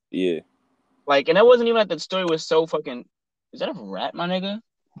LaBeouf. Yeah. Like, and that wasn't even like the story was so fucking. Is that a rat, my nigga?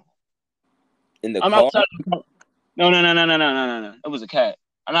 In the car? Outside of the car. No. It was a cat.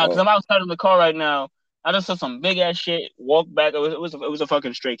 Because I'm outside of the car right now. I just saw some big ass shit. Walk back. It was a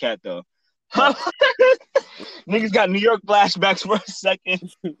fucking stray cat though. Niggas got New York flashbacks for a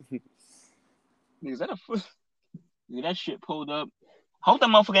second. Niggas, that shit pulled up. Hope that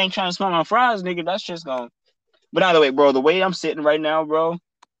motherfucker ain't trying to smell my fries, nigga. That's just gone. But either way, bro, the way I'm sitting right now, bro,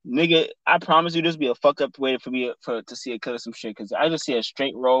 nigga, I promise you this be a fuck up way for me to see a cut of some shit. Cause I just see a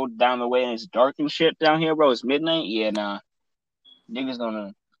straight road down the way and it's dark and shit down here, bro. It's midnight. Yeah, nah. Niggas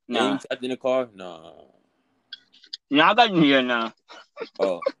gonna And you nah. trapped in the car? Nah. I got you here now.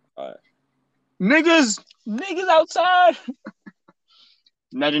 Oh, all right. Niggas outside.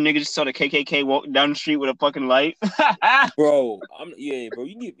 Imagine niggas just saw the KKK walk down the street with a fucking light. Bro, bro.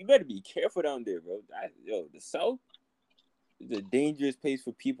 You better be careful down there, bro. The South is a dangerous place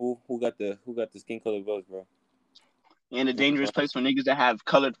for people who got the skin color votes, bro. And a dangerous place for niggas that have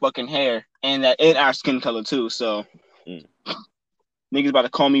colored fucking hair and our skin color too. So niggas about to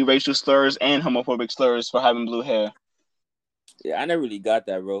call me racial slurs and homophobic slurs for having blue hair. Yeah, I never really got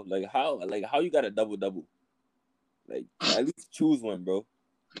that, bro. How you got a double? Like, at least choose one, bro.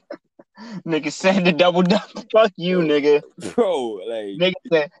 Nigga said the double. Fuck you, bro. Nigga. Bro, like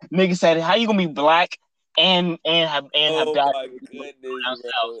nigga said, how you gonna be black and have oh my goodness,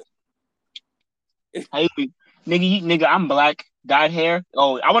 bro. How you be, nigga? I'm black, dyed hair.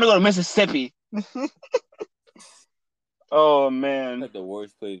 Oh, I want to go to Mississippi. Oh man, that's the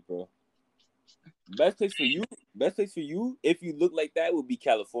worst place, bro. Best place for you, if you look like that, would be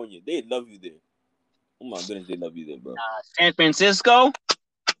California. They love you there. Oh my goodness, they love you there, bro. San Francisco,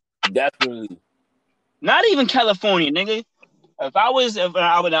 definitely. Not even California, nigga. If I was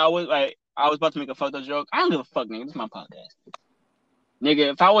about to make a fucked up joke. I don't give a fuck, nigga. This is my podcast,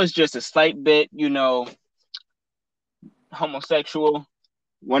 nigga. If I was just a slight bit, homosexual,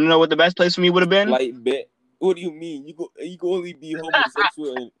 want to know what the best place for me would have been? Slight bit. What do you mean? You go only be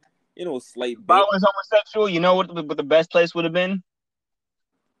homosexual and slight bit. If I was homosexual, you know what the best place would have been?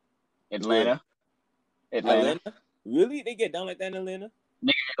 Atlanta. Atlanta? Really? They get down like that in Atlanta?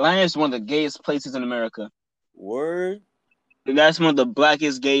 Nigga, Atlanta is one of the gayest places in America. Word? That's one of the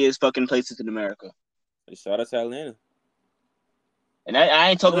blackest, gayest fucking places in America. Shout out to Atlanta. And I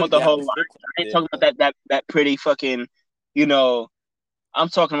ain't talking about the whole. I ain't talking about that pretty fucking, I'm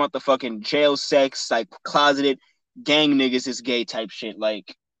talking about the fucking jail sex, like closeted gang niggas is gay type shit.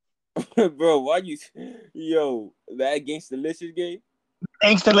 Like, bro, why you, that Gangstalicious gay?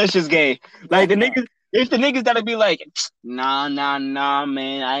 Gangstalicious gay. Like the niggas, it's the niggas that'll be like, nah,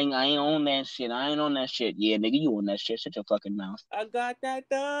 man, I ain't on that shit. I ain't on that shit. Yeah, nigga, you on that shit. Shut your fucking mouth. I got that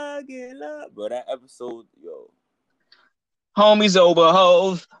dog in love, bro. That episode, Homies over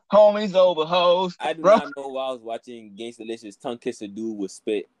hoes. I do not know why I was watching Gangstalicious tongue kiss a dude with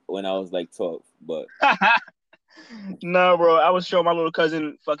spit when I was like 12, but no, bro. I was showing my little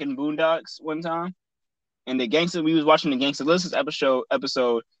cousin fucking Boondocks one time, and we was watching the Gangstalicious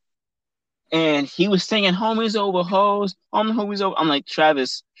episode, and he was singing "Homies over hoes." Homies over. I'm like,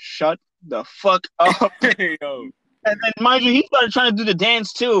 Travis, shut the fuck up. Yo. And then, mind you, he started trying to do the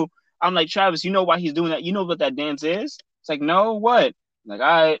dance too. I'm like, Travis, you know why he's doing that? You know what that dance is? It's like, no, what? I'm like, all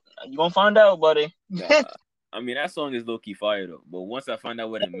right, you gonna find out, buddy. I mean, that song is low-key fire, though. But once I find out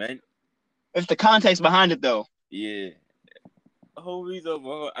what it meant... It's the context behind it, though. Yeah. Homies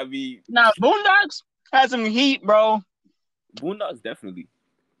over... I mean... Nah, Boondocks has some heat, bro. Boondocks, definitely.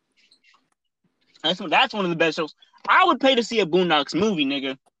 That's one of the best shows. I would pay to see a Boondocks movie,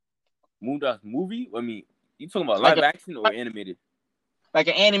 nigga. Boondocks movie? I mean, you talking about live action or animated? Like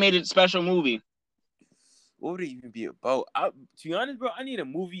an animated special movie. What would it even be about? To be honest, bro, I need a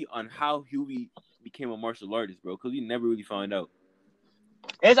movie on how Huey became a martial artist, bro, because we never really found out.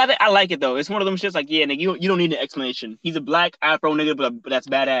 I like it, though. It's one of them shits like, yeah, nigga, you don't need an explanation. He's a black Afro nigga, but that's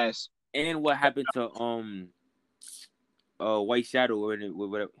badass. And what happened to White Shadow or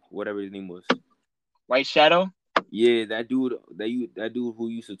whatever his name was? White Shadow? Yeah, that dude who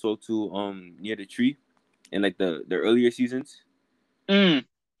used to talk to near the tree in like the earlier seasons. Yeah.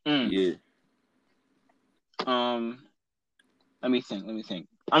 Let me think.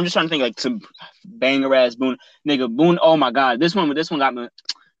 I'm just trying to think like some banger ass Boone. Nigga, Boone, oh my god. This one got me.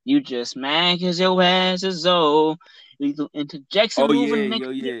 You just mad cause your ass is old. Lethal interjection moving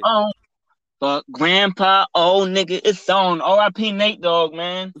nigga. Oh. But grandpa, oh nigga, it's on. R.I.P. Nate Dogg,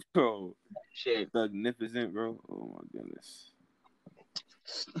 man. Bro. Shit. Magnificent, bro. Oh my goodness.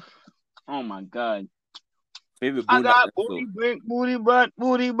 Oh my god. Favorite I got booty butt,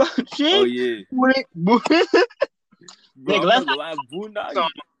 shit. Oh yeah. Booty. Bro, nigga,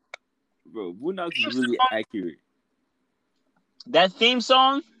 Boondocks is really accurate. That theme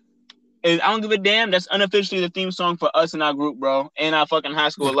song is, I don't give a damn. That's unofficially the theme song for us in our group, bro, and our fucking high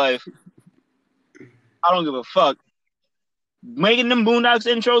school life. I don't give a fuck. Making them Boondocks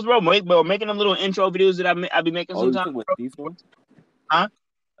intros, bro. Making them little intro videos that I be making sometimes. You talking about the theme song? Huh?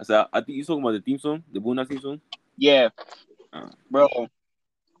 I think you talking about the theme song, the Boondocks theme song. Yeah. Bro.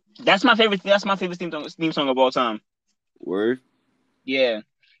 That's my favorite. That's my favorite theme song of all time. Word. Yeah,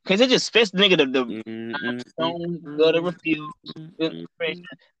 because it just fits nigga the Mm-mm-mm-mm-mm. stone go to refuse.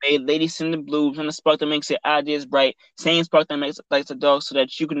 Made ladies in the blues and the spark that makes your ideas bright. Same spark that makes lights the dark so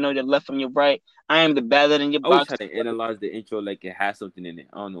that you can know your left from your right. I am the better than your I always box, try to analyze the intro like it has something in it.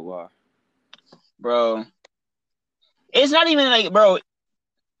 I don't know why. bro. It's not even like, bro.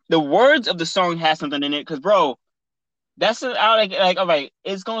 The words of the song has something in it, cause bro, that's like all right.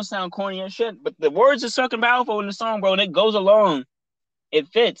 It's gonna sound corny and shit, but the words are fucking powerful in the song, bro. And it goes along. It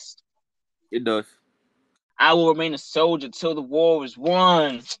fits. It does. I will remain a soldier till the war is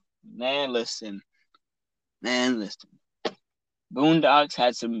won. Man, listen. Boondocks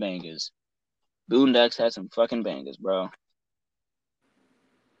had some bangers. Boondocks had some fucking bangers, bro.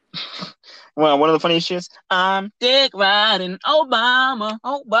 Well, one of the funniest shits. I'm dick riding Obama.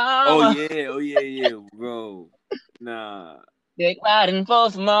 Oh yeah, bro. Nah, Dick riding for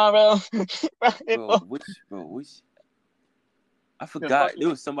tomorrow. which? I The forgot. fucking There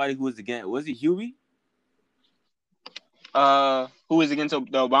was somebody who was against. Was it Huey? who is against the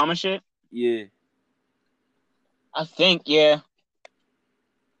Obama shit? Yeah. I think, yeah.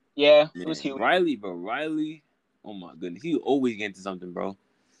 Yeah, it was Man, Huey. Riley, bro. Riley. Oh my goodness, he always get into something, bro.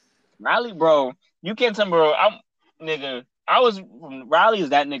 Riley, bro. You can't tell me, bro. Nigga. I was Riley is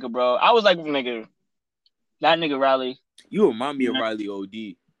that nigga, bro. I was like, nigga, that nigga Riley. You remind me of Riley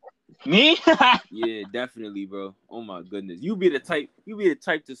OD. Me? Yeah, definitely, bro. Oh my goodness, you be the type. You be the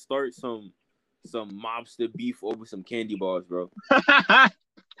type to start some mobster beef over some candy bars, bro.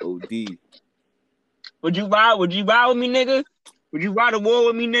 OD. Would you ride? Would you ride with me, nigga? Would you ride a war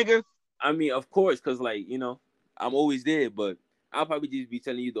with me, nigga? I mean, of course, cause like I'm always there, but I'll probably just be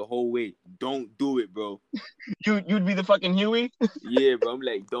telling you the whole way. Don't do it, bro. You'd be the fucking Huey. Yeah, bro. I'm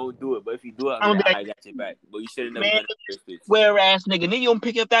like, don't do it. But if you do it, I'll I'm be gonna like, be like, I got your back. But you should have never man, done it in the first place. square ass nigga. Nigga, you don't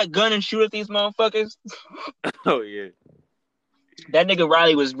pick up that gun and shoot at these motherfuckers. Oh yeah. That nigga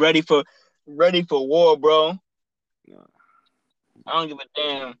Riley was ready for war, bro. No. I don't give a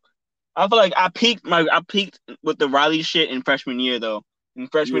damn. I feel like I peaked with the Riley shit in freshman year though. In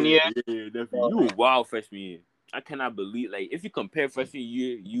freshman Yeah, year, definitely. You were wild freshman year. I cannot believe, like, if you compare freshman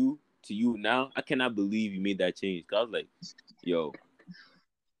year you to you now, I cannot believe you made that change. Cause I was like, yo,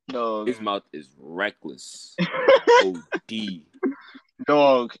 dog, his mouth is reckless. OD.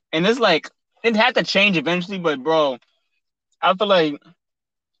 dog, and it's like it had to change eventually, but bro, I feel like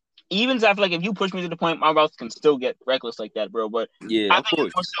I feel like if you push me to the point, my mouth can still get reckless like that, bro. But Yeah, I of think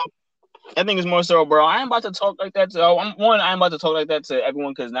it's course. more so. I think it's more so, bro. I ain't about to talk like that to. I'm about to talk like that to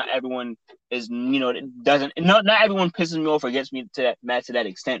everyone because not everyone is, it doesn't. Not everyone pisses me off or gets me to that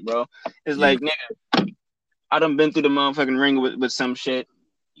extent, bro. It's Yeah. like, nigga, I done been through the motherfucking ring with some shit.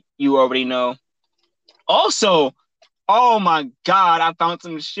 You already know. Also, oh my god, I found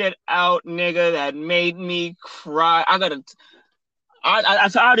some shit out, nigga, that made me cry. I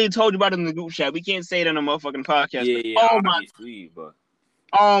already told you about it in the group chat. We can't say it on a motherfucking podcast, but Yeah, obviously, but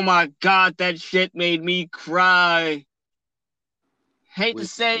oh my god, that shit made me cry. Hate to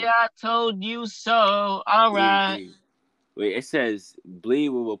say I told you so. All right. Wait, it says Blade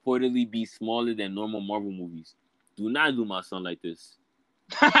will reportedly be smaller than normal Marvel movies. Do not do my son like this.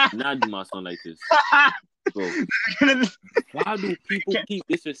 Do not do my son like this. Bro, why do people keep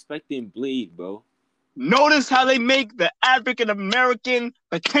disrespecting Blade, bro? Notice how they make the African American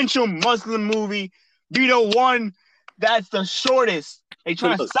potential Muslim movie be the one that's the shortest. They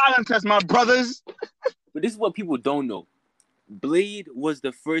trying to silence us, my brothers. But this is what people don't know. Blade was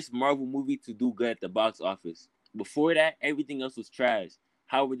the first Marvel movie to do good at the box office. Before that, everything else was trash.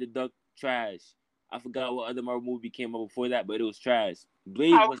 Howard the Duck, trash. I forgot what other Marvel movie came up before that, but it was trash.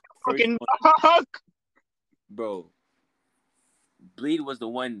 Blade was the first one. Bro. Blade was the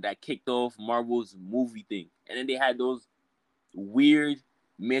one that kicked off Marvel's movie thing. And then they had those weird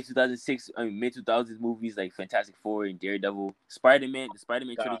mid 2000s movies like Fantastic Four and Daredevil, Spider-Man, the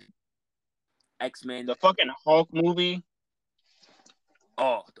Spider-Man trilogy, X-Men, the fucking Hulk movie.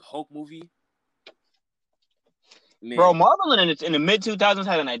 Oh, the Hulk movie. Man. Bro, Marvel in the mid 2000s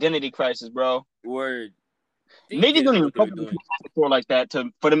had an identity crisis, bro. Word. Niggas don't even fuck with Fantastic Four like that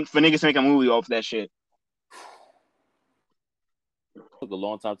for niggas to make a movie off that shit. Took a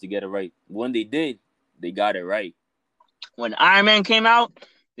long time to get it right. When they did, they got it right. When Iron Man came out,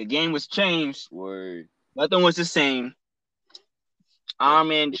 the game was changed. Word. Nothing was the same. Iron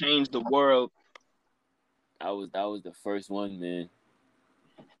Man changed the world. That was the first one, man.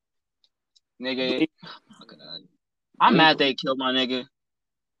 Nigga, I'm mad they killed my nigga.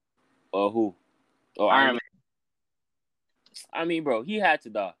 Who? Oh, Iron Man. I mean, bro, he had to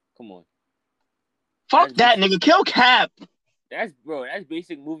die. Come on. Fuck that nigga. Kill Cap. That's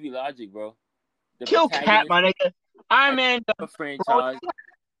basic movie logic, bro. The Kill Cap, protagonist my nigga. Iron at Man, the end of a bro. franchise,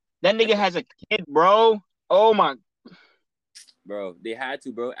 That at nigga the, has a kid, bro. Oh my. bro, they had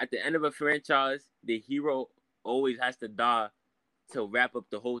to, bro. At the end of a franchise, the hero always has to die to wrap up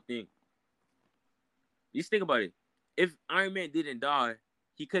the whole thing. Just think about it. If Iron Man didn't die,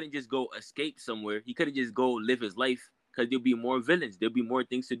 he couldn't just go escape somewhere. He couldn't just go live his life because there'll be more villains. There'll be more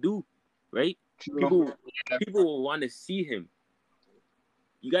things to do, right? True. People, people will want to see him.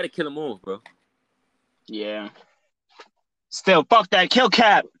 You got to kill him off, bro. Yeah. Still, fuck that. Kill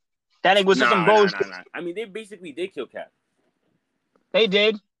Cap. That nigga was some bullshit. Nah. I mean, they basically did kill Cap. They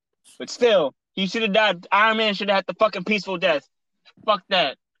did. But still, he should have died. Iron Man should have had the fucking peaceful death. Fuck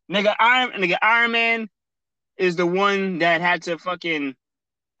that. Nigga, Iron Man is the one that had to fucking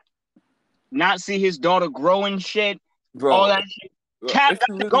not see his daughter grow and shit. Bro, all that shit. Cap if got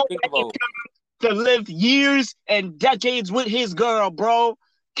you to really go think back in about, time to live years and decades with his girl, bro.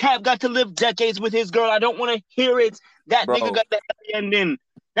 Cap got to live decades with his girl. I don't want to hear it. That bro, nigga got the happy ending.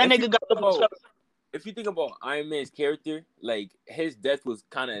 That if you nigga got think the. about, if you think about Iron Man's character, like his death was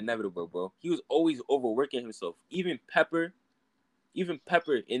kind of inevitable, bro. He was always overworking himself. Even Pepper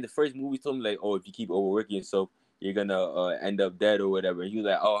in the first movie told me like, oh, if you keep overworking yourself, you're gonna end up dead or whatever. And he was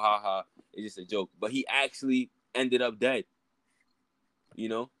like, oh, haha, it's just a joke. But he actually ended up dead. You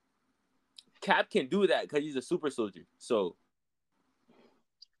know, Cap can do that because he's a super soldier. So,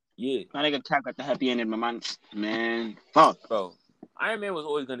 yeah, My nigga Cap got the happy ending, my man. Fuck. bro. Iron Man was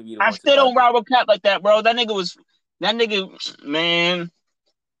always gonna be the I one to still die. don't ride with Cap like that, bro. That nigga, man,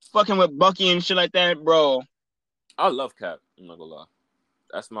 fucking with Bucky and shit like that, bro. I love Cap. I'm not gonna lie.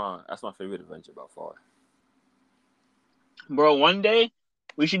 That's my favorite Avenger by far. Bro, one day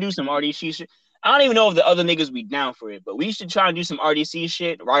we should do some RDC shit. I don't even know if the other niggas be down for it, but we should try and do some RDC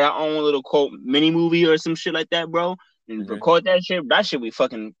shit, write our own little quote mini movie or some shit like that, bro, and record that shit. That should be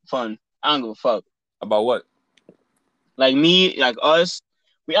fucking fun. I don't give a fuck. About what? Like me, like us.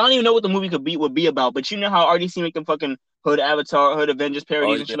 I don't even know what the movie would be about, but you know how RDC make them fucking Hood Avatar, Hood Avengers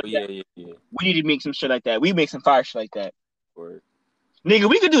parodies and shit like that? Yeah. We need to make some shit like that. We make some fire shit like that. Word. Nigga,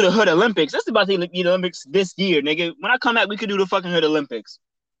 we could do the Hood Olympics. That's about to be the Olympics this year, nigga. When I come back, we could do the fucking Hood Olympics.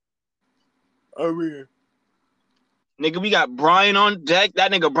 Oh, yeah. Nigga, we got Brian on deck.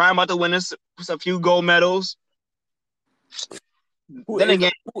 That nigga Brian about to win us a few gold medals. Who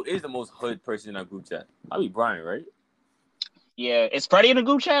is the most hood person in our group chat? I'll be Brian, right? Yeah, is Freddie in the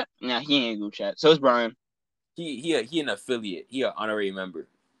group chat? Nah, he ain't in the group chat. So is Brian. He an affiliate. He an honorary member.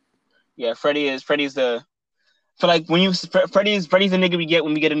 Yeah, Freddie's the. So like when Freddie's the nigga we get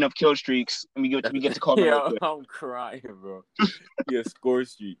when we get enough kill streaks and we get to call him. Yeah, I'm crying, bro. Yeah, score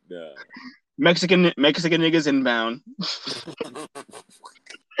streak, nah. Mexican niggas inbound.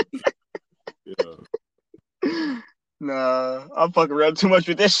 Yeah. Nah, I'm fucking around too much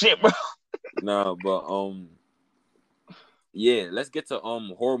with this shit, bro. Nah, but yeah, let's get to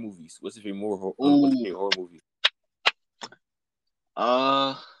horror movies. What's your favorite horror movie?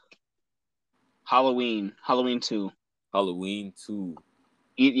 Halloween 2. Halloween 2.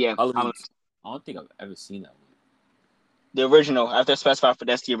 Yeah, Halloween. I don't think I've ever seen that one. The original. After specified for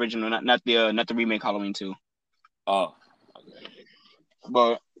that's the original, not the remake Halloween 2. Oh, okay.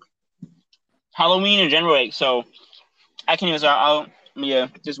 But Halloween in general, like, so I can't even start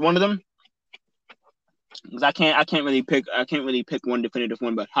out. Just one of them. Because I can't really pick one definitive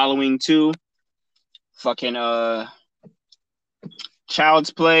one, but Halloween 2, fucking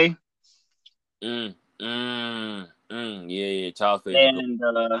Child's Play. Yeah, Child's Play. And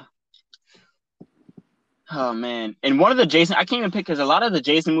oh man. And one of the Jason, I can't even pick because a lot of the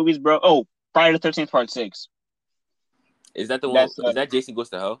Jason movies, bro. Oh, Friday the 13th Part 6. Is that the one? Is that Jason Goes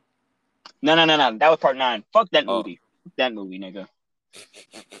to Hell? No. That was Part 9. Fuck that movie. Fuck that movie, nigga.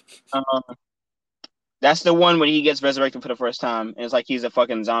 That's the one when he gets resurrected for the first time, and it's like he's a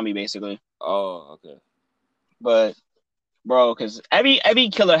fucking zombie, basically. Oh, okay. But, bro, because every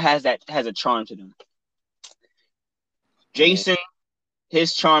killer has a charm to them. Jason,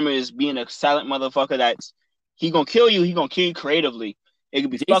 his charm is being a silent motherfucker that's he gonna kill you. He gonna kill you creatively. It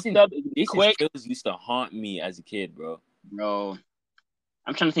could be fucked up. It could be quick. Kills used to haunt me as a kid, bro. Bro,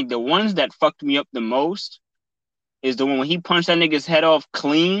 I'm trying to think. The ones that fucked me up the most is the one when he punched that nigga's head off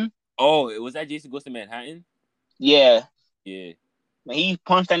clean. Oh, was that Jason Goes to Manhattan? Yeah. Yeah. When he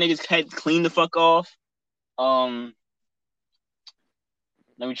punched that nigga's head clean the fuck off. Let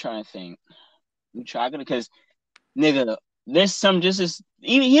me try and think. Because nigga, there's some just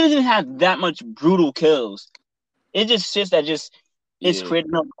even he doesn't have that much brutal kills. It just shits that just is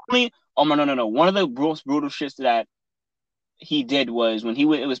created. No. One of the most brutal shits that he did was when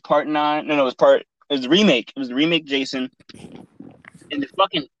it was part 9. No, it was part It was the remake. It was the remake Jason. In the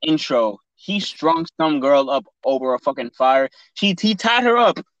fucking intro, he strung some girl up over a fucking fire. He tied her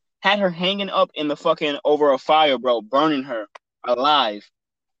up, had her hanging up in the fucking over a fire, bro, burning her alive.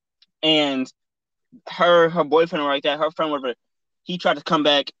 And her boyfriend right there, her friend, whatever, he tried to come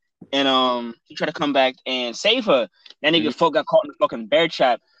back and save her. That nigga folk got caught in the fucking bear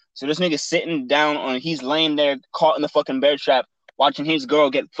trap. So this nigga sitting down he's laying there caught in the fucking bear trap, watching his girl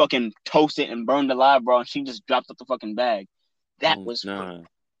get fucking toasted and burned alive, bro. And she just dropped up the fucking bag. That was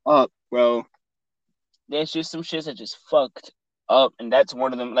up, bro. There's just some shit that just fucked up, and that's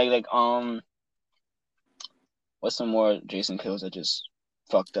one of them. What's some more Jason kills that just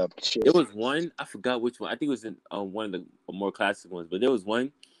fucked up shit? There was one, I forgot which one. I think it was in one of the more classic ones, but there was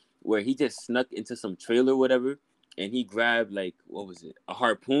one where he just snuck into some trailer or whatever, and he grabbed what was it? A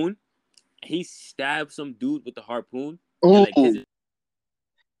harpoon. He stabbed some dude with the harpoon. Ooh. And,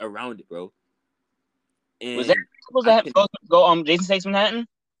 around it, bro. And was that supposed to go Jason Takes Manhattan?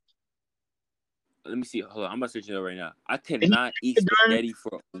 Let me see. Hold on, I'm not searching it right now. I cannot eat spaghetti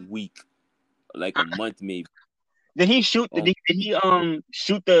for a week, like a month maybe. Did he shoot? Did he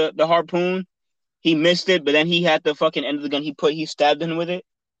shoot the harpoon? He missed it, but then he had the fucking end of the gun. He stabbed him with it.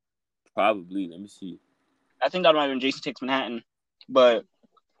 Probably. Let me see. I think that might have been Jason Takes Manhattan, but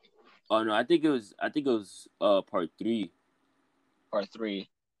oh no, I think it was part 3. Part 3.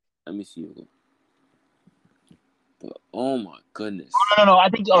 Let me see. But, oh my goodness. No. I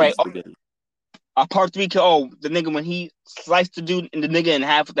think all right. Part 3. Oh, the nigga when he sliced the dude and the nigga in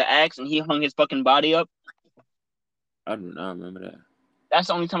half with the axe and he hung his fucking body up. I do not remember that. That's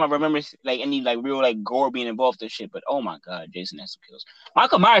the only time I remember any real gore being involved in shit. But oh my god, Jason has some kills.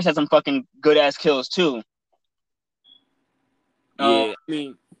 Michael Myers has some fucking good ass kills too. Yeah,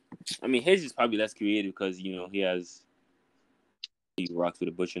 I mean his is probably less creative because he rocks with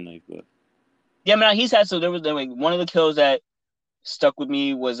a butcher knife, but yeah, man, he's had there was one of the kills that stuck with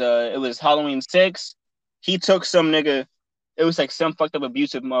me was it was Halloween 6. He took some nigga. It was some fucked up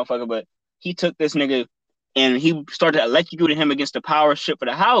abusive motherfucker, but he took this nigga and he started electrocuting him against the power strip for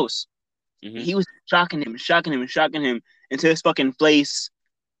the house. Mm-hmm. He was shocking him until his fucking face.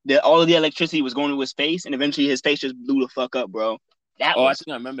 All of the electricity was going to his face, and eventually his face just blew the fuck up, bro. I think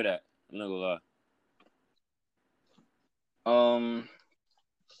I remember that. I'm not gonna lie.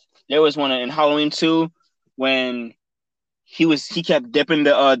 There was one in Halloween 2 when he kept dipping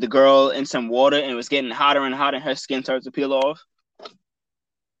the girl in some water and it was getting hotter and hotter and her skin started to peel off.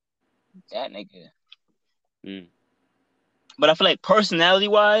 That nigga. But I feel like personality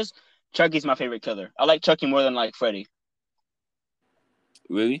wise, Chucky's my favorite killer. I like Chucky more than Freddy.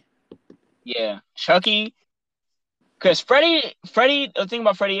 Really? Yeah. Chucky. Because Freddy, the thing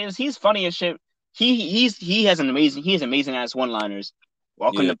about Freddy is he's funny as shit. He has amazing ass one-liners.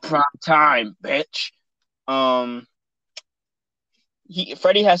 Welcome to prime time, bitch.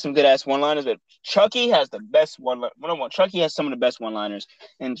 Freddy has some good ass one-liners, but Chucky has the best Chucky has some of the best one-liners.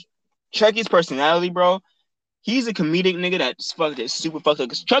 And Chucky's personality, bro, he's a comedic nigga that's super fucked up.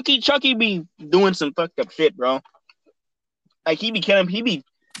 Cause Chucky be doing some fucked up shit, bro. He be killing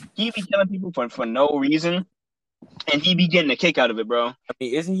people for no reason. And he be getting a kick out of it, bro. I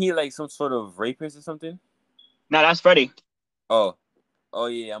mean, isn't he some sort of rapist or something? Nah, that's Freddy. Oh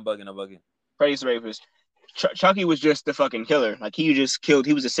yeah, I'm bugging. Freddy's the rapist. Chucky was just the fucking killer. He just killed.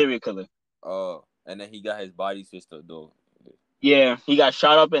 He was a serial killer. Oh, and then he got his body switched up, though. Yeah, he got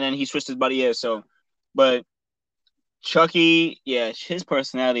shot up and then he switched his body. Yeah, so, but Chucky, yeah, his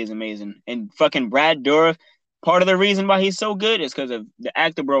personality is amazing. And fucking Brad Dourif, part of the reason why he's so good is because of the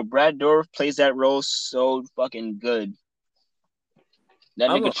actor, bro. Brad Dourif plays that role so fucking good. That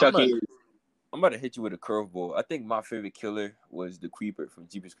nigga Chucky. I'm about to hit you with a curveball. I think my favorite killer was the Creeper from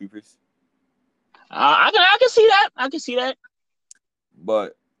Jeepers Creepers. I can see that. I can see that.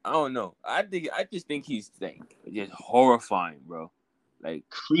 But I don't know. I just think he's just horrifying, bro.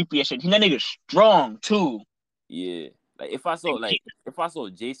 Creepy as shit. That nigga's strong too. Yeah. If I saw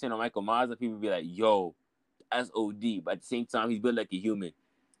Jason or Michael Myers, people would be like, yo, that's OD. But at the same time, he's built like a human.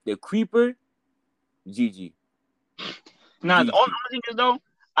 The Creeper, GG. Nah, the only thing is though,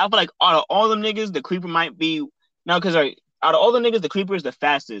 I feel like out of all them niggas, the Creeper might be because out of all the niggas, the Creeper is the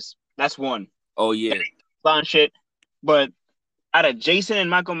fastest. That's one. Oh yeah. Fine shit. But out of Jason and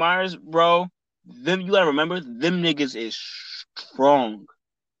Michael Myers, bro, you gotta remember, them niggas is strong.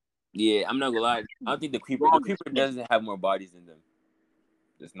 Yeah, I'm not gonna lie. I don't think the Creeper doesn't have more bodies than them.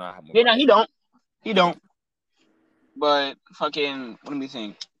 Does not have more. Yeah, no, he don't. He don't. But fucking, what do we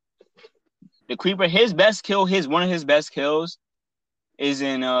think? The Creeper, one of his best kills is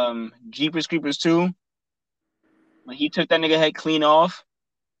in Jeepers Creepers 2. When he took that nigga head clean off.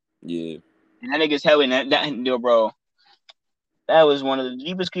 Yeah. And that nigga's heavy. And yo, bro, that was one of the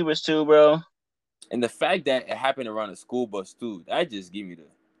deepest creepers too, bro. And the fact that it happened around a school bus too, that just give me the.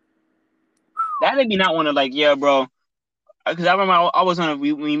 That made me not want to like, yeah, bro. Because I remember I was on a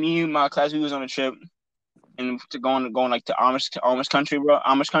me and my class, we was on a trip and to going like to Amish country, bro,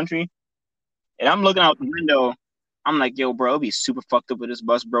 Amish country. And I'm looking out the window. I'm like, yo, bro, it'd be super fucked up if this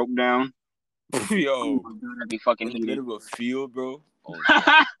bus broke down. Oh Yo, my god, that'd be fucking in the heated. middle of a field, bro.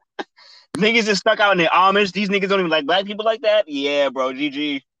 Oh, Niggas just stuck out in the Amish. These niggas don't even like black people like that. Yeah, bro,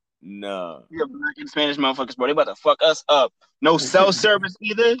 GG. nah. Yeah, black and Spanish motherfuckers, bro. They about to fuck us up. No cell service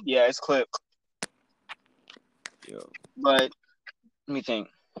either. Yeah, it's clipped. Yo. But let me think.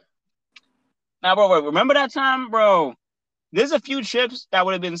 Now, bro, remember that time, bro? There's a few trips that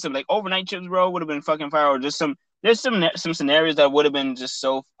would have been some like overnight trips, bro. Would have been fucking fire. Or just there's some scenarios that would have been just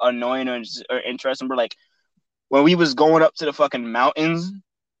so annoying or interesting, bro. Like when we was going up to the fucking mountains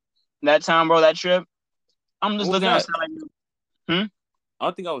that time, bro. That trip. I'm just looking outside like, I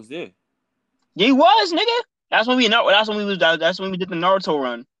don't think I was there. Yeah, he was, nigga. That's when we did the Naruto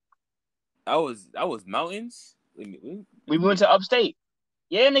run. I was mountains. We went to upstate.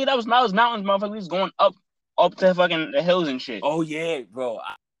 Yeah, nigga, that was mountains, motherfucker. We was going up to fucking the hills and shit. Oh yeah, bro.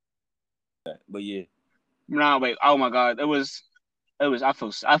 But yeah. Nah, wait. Oh my god, it was. I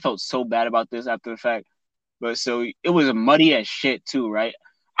felt so bad about this after the fact. But so it was a muddy as shit too, right?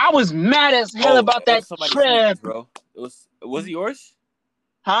 I was mad as hell about that trip, sneakers, bro. Was it yours?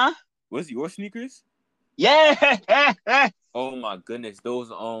 Huh? Was it your sneakers? Yeah. Oh my goodness,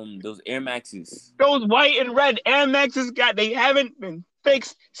 those Air Maxes. Those white and red Air Maxes they haven't been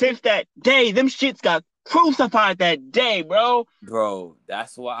fixed since that day. Them shits got crucified that day, bro. Bro,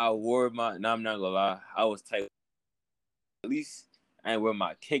 that's why I wore my. No, I'm not gonna lie. I was tight. At least I ain't wear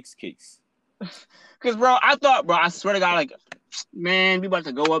my kicks. Cause, bro, I swear to God, like, man, we about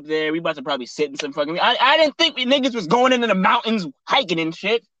to go up there. We about to probably sit in some fucking. I didn't think we niggas was going into the mountains hiking and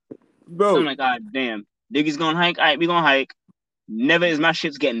shit. Bro, so I'm like, God damn, niggas gonna hike. All right, we gonna hike. Never is my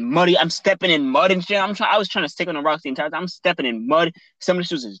shit's getting muddy. I'm stepping in mud and shit. I was trying to stick on the rocks the entire time. I'm stepping in mud. Some of the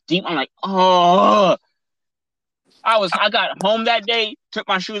shoes is deep. I'm like, oh. I got home that day, took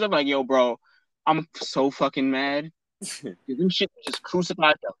my shoes up, like, yo, bro, I'm so fucking mad. Them shit just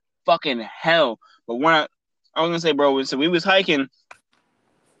crucified the fucking hell. But when I was gonna say, bro, so we was hiking.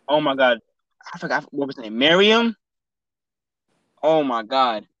 Oh my god, I forgot what was her name, Miriam. Oh my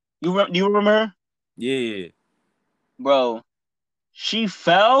god, do you remember her? Yeah, bro. She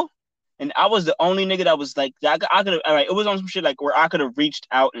fell, and I was the only nigga that was like, I could have. All right, it was on some shit like where I could have reached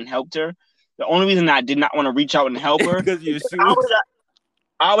out and helped her. The only reason I did not want to reach out and help her because your shoes.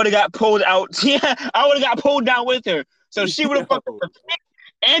 I would have got pulled out. Yeah, I would have got pulled down with her. So she would have fucked up the feet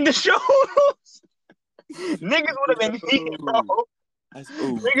and the shoes. Niggas would have been heated, bro.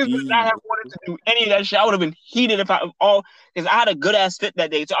 Niggas would not have wanted to do any of that shit. I would have been heated because I had a good ass fit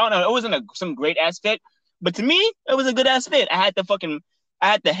that day. So I don't know, it wasn't some great ass fit, but to me, it was a good ass fit. I had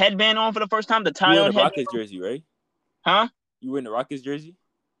the headband on for the first time. The tie on. You were in the Rockets jersey, right? Huh? You were in the Rockets jersey?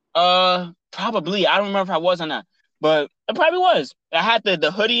 Probably. I don't remember if I was or not, but it probably was. I had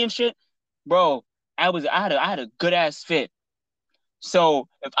the hoodie and shit, bro. I had a good ass fit. So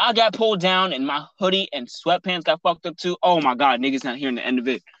if I got pulled down and my hoodie and sweatpants got fucked up too, oh my god, niggas not hearing the end of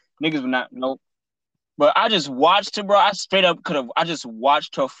it. Niggas would not know. But I just watched her, bro. I just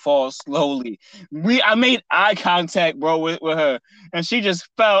watched her fall slowly. I made eye contact, bro, with her, and she just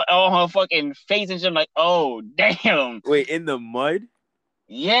fell on her fucking face and shit. I'm like, oh damn. Wait, in the mud?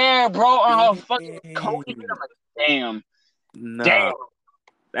 Yeah, bro, on her fucking coat. I'm like, damn. Nah. Damn.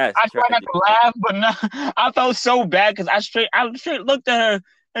 I tried not to laugh, but I felt so bad because I straight looked at her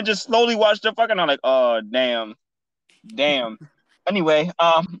and just slowly watched her fucking. I'm like, oh damn. Anyway,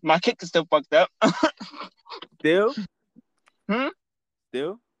 my kick is still fucked up. Still?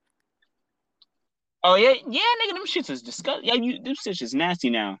 Still? Oh yeah, nigga, them shits is disgusting. Yeah, them shits is nasty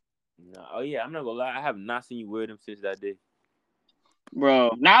now. No, oh yeah, I'm not gonna lie. I have not seen you wear them since that day.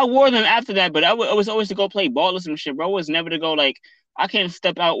 Bro, now I wore them after that, but I was always to go play ball or some shit, bro. It was never to go like, I can't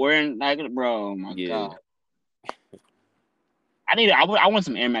step out wearing like, bro. Oh my god. I want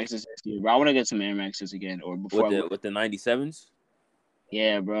some Air Maxes this year, bro. I want to get some Air Maxes again, or before with the 97s.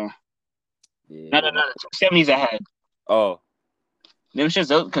 Yeah, bro. Yeah. No, 70s I had. Oh. Them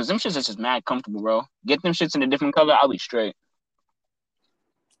shits, because them shits is just mad comfortable, bro. Get them shits in a different color, I'll be straight.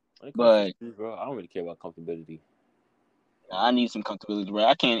 But bro, I don't really care about comfortability. I need some comfortability, bro.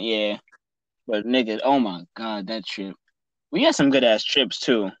 I can't, yeah. But nigga, oh my god, that trip. We had some good ass trips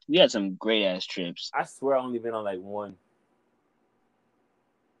too. We had some great ass trips. I swear I only been on like one.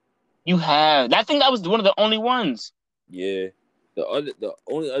 You have. I think that was one of the only ones. Yeah. The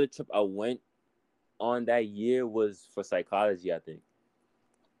only other trip I went on that year was for psychology, I think.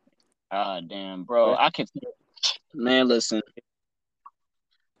 Ah, damn, bro. But I can, man. Listen,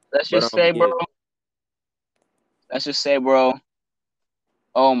 let's but just say, bro. yeah. Let's just say, bro.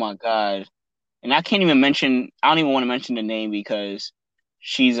 Oh my god. And I can't even mention. I don't even want to mention the name because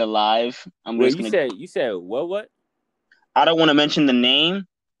she's alive. I'm Wait, just you gonna. said what? I don't want to mention the name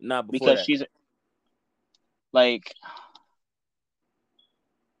Not before because that. she's like.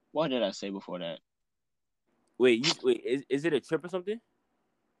 What did I say before that? Wait, is it a trip or something?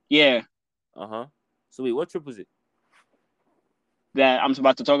 Yeah, Uh-huh. So wait, what trip was it? that I'm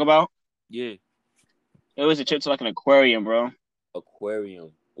about to talk about. Yeah. It was a trip to like an aquarium, bro.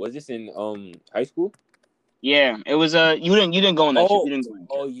 Aquarium. Was this in high school? Yeah, it was. You didn't go on that trip. Oh, You didn't go on that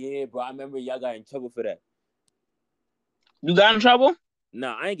trip. oh yeah, bro. I remember y'all got in trouble for that. You got in trouble?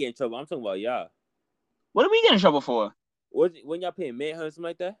 Nah, I ain't getting in trouble. I'm talking about y'all. What did we get in trouble for? Was it when y'all playing Manhunt or something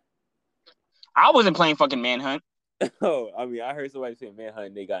like that? I wasn't playing fucking Manhunt. Oh, I mean, I heard somebody say Manhunt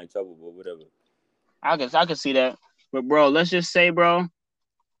and they got in trouble, but whatever. I could see that. But bro, let's just say, bro,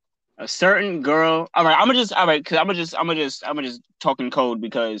 a certain girl. All right, because I'm just talking code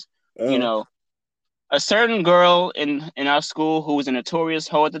because you Uh, know a certain girl in our school who was a notorious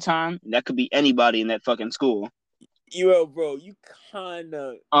hoe at the time. That could be anybody in that fucking school. bro, you kind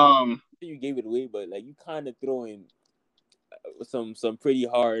of Um, you gave it away, but like you kind of throwing some pretty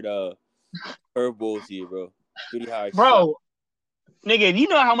hard curveballs here, bro. Pretty hard shot. bro, nigga, do you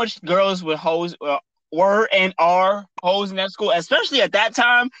know how much girls with hoes were and are hoes in that school, especially at that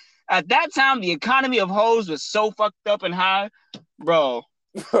time. At that time, the economy of hoes was so fucked up and high, bro.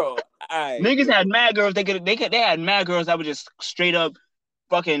 Bro, I Niggas had mad girls. They had mad girls that would just straight up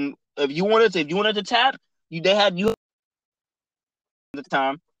fucking. If you wanted to tap, they had you at the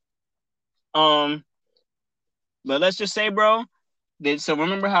time. Um, but let's just say, bro. So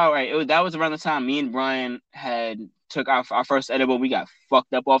remember how that was around the time me and Brian had took our first edible. We got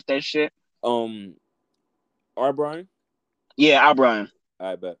fucked up off that shit. um R Brian? Yeah, our Brian.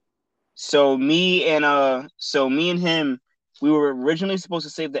 I bet. So me and him, we were originally supposed to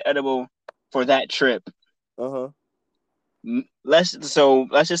save the edible for that trip. Uh-huh. Let's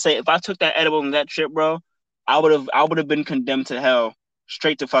just say if I took that edible on that trip, bro, I would have been condemned to hell,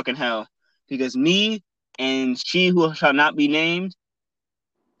 straight to fucking hell, because me and she who shall not be named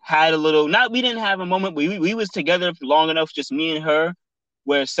had a little not we didn't have a moment, but we was together long enough, just me and her,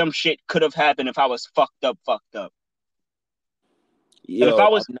 where some shit could have happened if I was fucked up. And if Yo, I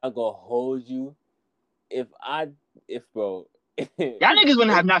I'm was not gonna hold you. If bro, Y'all niggas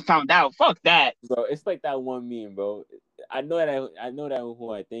wouldn't have not found out. Fuck that. bro, it's like that one meme, bro. I know that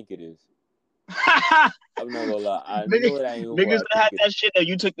who I think it is. I'm not gonna lie. I Niggas, know that ain't who niggas I that think had it that shit that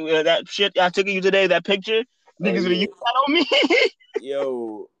you took that shit I took of you today, that picture. is. Oh Niggas would have yeah. used that on me.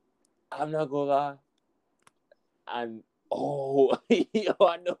 Yo, I'm not gonna lie. Yo,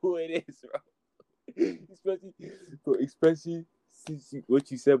 I know who it is, bro. Especially since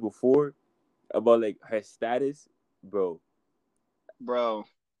what you said before about like her status, bro. Bro,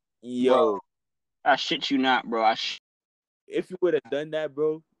 Yo, I shit you not, bro. if you would have done that,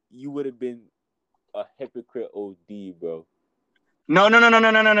 bro, you would have been a hypocrite OD, bro. No.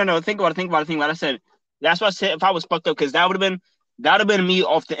 Think about it. I said that's what I said. If I was fucked up, because that would have been me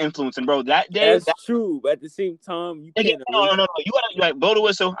off the influence, and bro, that day, That's true, but at the same time, you nigga, can't no, erase. no. You gotta blow the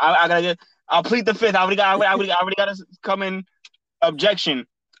whistle. I gotta get. I'll plead the fifth. I already got a come in objection.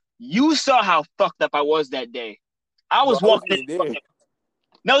 You saw how fucked up I was that day. I Bro, was I wasn't walking. even there.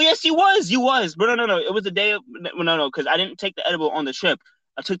 No, yes, you was. You was. But no. It was the day of no, because I didn't take the edible on the trip.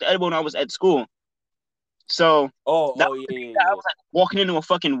 I took the edible when I was at school. So that Oh was the day yeah, that I yeah. was like walking into a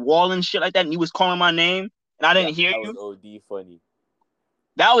fucking wall and shit like that, and you was calling my name and I didn't hear That was you. OD funny.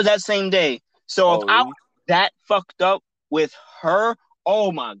 That was that same day. So if Oh I was really? that fucked up with her,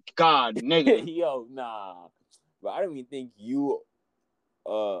 oh my god, nigga. Yo, nah. But I don't even think you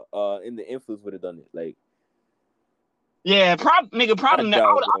in the influence would have done it. Like Yeah, I probably not. I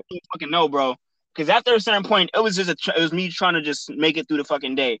doubt, would bro. I don't fucking know, bro. Because after a certain point, it was it was me trying to just make it through the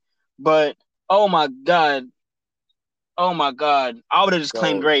fucking day. But oh my god, I would have just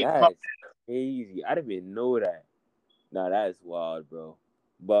claimed Bro, rape. that's crazy. I didn't even know that. Nah, that's wild, bro.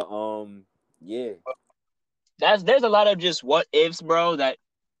 But yeah. There's a lot of just what ifs, bro. That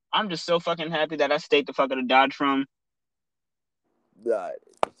I'm just so fucking happy that I stayed the fuck out of Dodge from. God.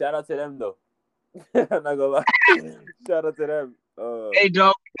 Shout out to them though. I'm not gonna lie. Shout out to them. Hey,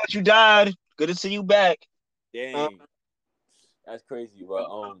 dog, thought you died. Good to see you back. Dang. That's crazy. But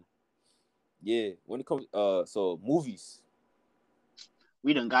yeah. When it comes so movies.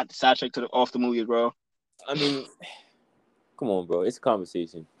 We done got the sidetrack off the movies, bro. I mean, come on, bro. It's a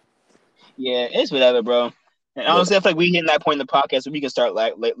conversation. Yeah, it's whatever, bro. And Look, honestly, I feel like we hitting that point in the podcast where we can start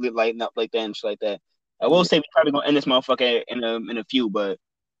lighting up like that and shit like that. I will yeah, say we probably gonna end this motherfucker in a few, but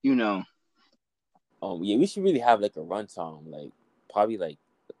you know, yeah, we should really have like a runtime, like probably like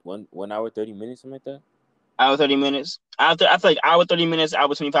 1 hour 30 minutes, something like that. hour 30 minutes. After I feel like hour 30 minutes,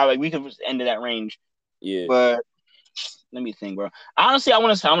 hour 25, like we could just end in that range. Yeah, But let me think, bro. Honestly, I'm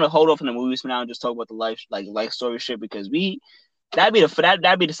gonna hold off on the movies for now and just talk about the life story shit because that'd be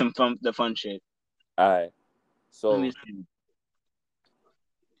the fun shit. all right. Let me So, see.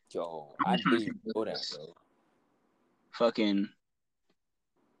 yo, I'm I just trying to didn't think about know that, this. bro. Fucking.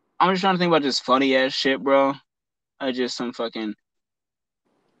 I'm just trying to think about just funny ass shit, bro. I just some fucking.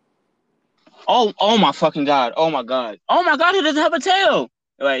 Oh my fucking god! Oh my god! Oh my god! He doesn't have a tail.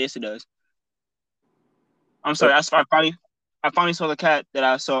 Right? Yes, it does. I'm sorry. I finally saw the cat that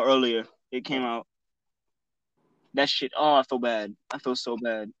I saw earlier. It came out. That shit. Oh, I feel bad. I feel so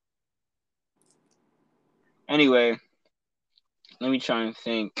bad. Anyway, let me try and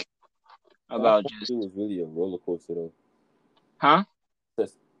think about Sophomore just. year was really a roller coaster, though. Huh?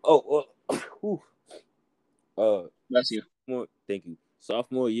 Oh, whew. Bless you. Thank you.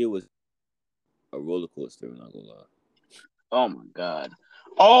 Sophomore year was a roller coaster. I'm not gonna lie. Oh my god.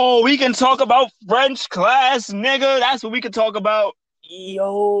 Oh, we can talk about French class, nigga. That's what we can talk about,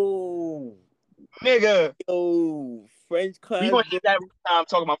 Yo, nigga. French We class, gonna bro. hit that time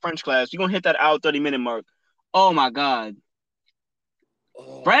talking about French class. You gonna hit that hour 30 minute mark. Oh my god.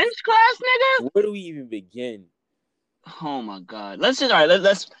 Oh, French class, nigga? where do we even begin? Oh my god. Let's just all right,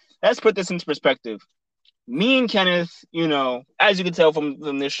 let's put this into perspective. Me and Kenneth, you know, as you can tell from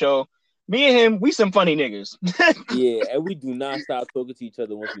this show, me and him, we some funny niggas. Yeah, and we do not stop talking to each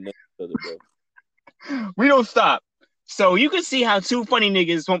other once we know each other, bro. We don't stop. So you can see how two funny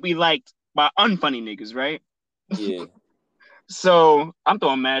niggas won't be liked by unfunny niggas, right? Yeah, So I'm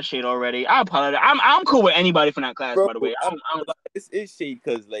throwing mad shade already. I apologize. I'm cool with anybody from that class, bro. by the way. It's shade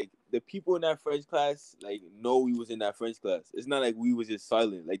because like the people in that French class like know we was in that French class. It's not like we was just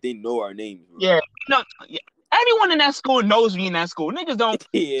silent. Like they know our names, bro. Yeah, no, yeah. Anyone in that school knows me in that school. Niggas don't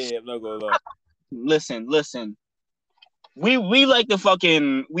Yeah, I'm not gonna lie. listen. We like the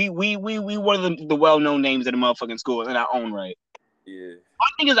fucking we one of the well known names in the motherfucking school in our own right. Yeah,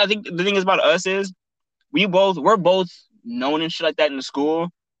 I think the thing is about us is we're both known and shit like that in the school,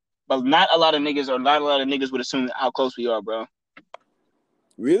 but not a lot of niggas would assume how close we are, bro.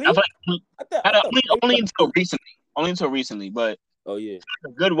 really? I feel I thought only everybody. until recently, but Oh yeah, a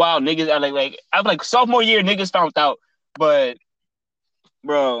good while niggas are like I feel like sophomore year niggas found out, but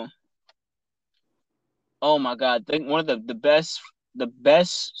bro, oh my god, I think one of the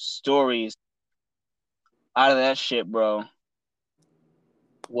best stories out of that shit, bro,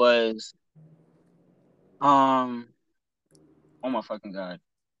 was oh my fucking god,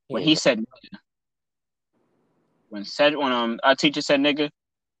 when damn. he said when our teacher said nigga.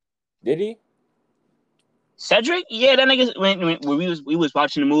 Did he? Cedric, yeah, that nigga. When we was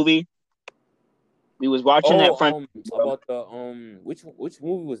watching the movie, we was watching that front. About the which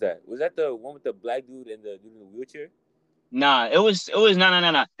movie was that? Was that the one with the black dude and the dude in the wheelchair? Nah, it was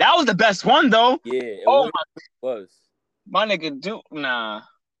no. That was the best one though. Yeah, it Oh was. my nigga, dude, nah.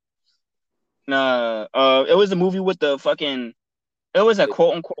 It was the movie with the fucking. It was a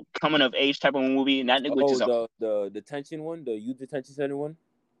quote unquote coming of age type of movie, and that nigga was Oh, just a the detention one, the youth detention center one,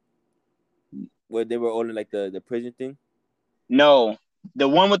 where they were all in like the prison thing. no, the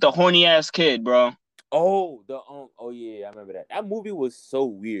one with the horny ass kid, bro. Oh, oh yeah, I remember that. That movie was so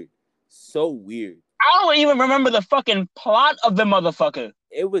weird, so weird. I don't even remember the fucking plot of the motherfucker.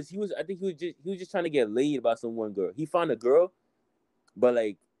 I think he was just trying to get laid by some one girl. He found a girl, but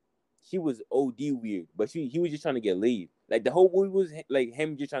like she was OD weird, but he was just trying to get laid. Like the whole movie was like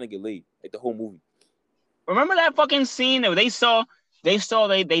him just trying to get laid. Like the whole movie. Remember that fucking scene that they saw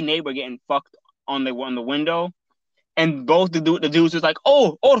they neighbor getting fucked on the window, and both the dudes was like,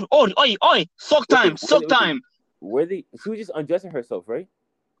 oi, fuck time, suck time. Were they? She was just undressing herself, right?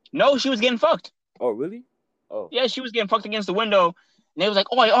 No, she was getting fucked. Oh, really? Oh, yeah, she was getting fucked against the window, and they was like,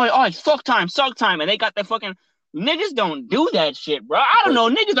 oi, suck time, and they got that fucking niggas don't do that shit, bro. I don't know,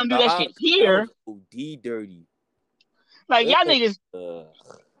 niggas don't do that shit here. That was OD dirty. Like y'all niggas.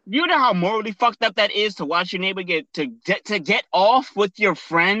 You know how morally fucked up that is to watch your neighbor get off with your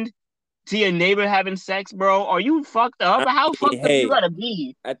friend to your neighbor having sex, bro? Are you fucked up? How fucked up you gotta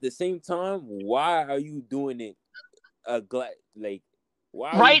be? At the same time, why are you doing it?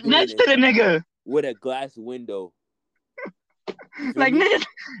 Why right next to the nigga with a glass window? Like niggas,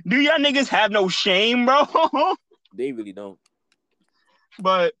 do y'all niggas have no shame, bro? They really don't.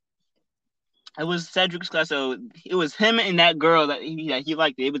 But It was Cedric's class, so it was him and that girl that he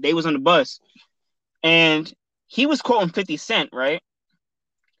liked. They was on the bus, and he was quoting 50 Cent, right?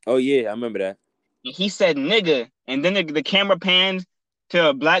 Oh yeah, I remember that. He said nigga, and then the camera panned to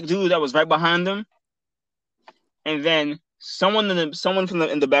a black dude that was right behind them, and then someone from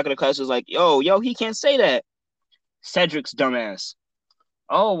in the back of the class was like, yo, he can't say that. Cedric's dumbass.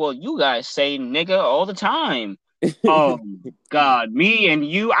 Oh well, you guys say nigga all the time. Oh God,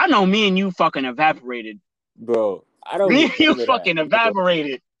 I know me and you fucking evaporated. Bro, I don't Me even and you remember that. fucking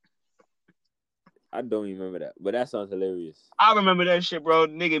evaporated. I don't even remember that, but that sounds hilarious. I remember that shit, bro.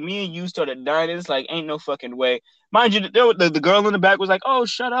 Nigga, me and you started dying. It's like, ain't no fucking way. Mind you, the girl in the back was like, oh,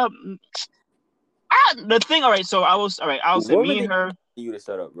 shut up. All right, so I'll say What were me they and her. you to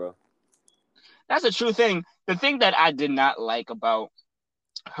shut up, bro? That's a true thing. The thing that I did not like about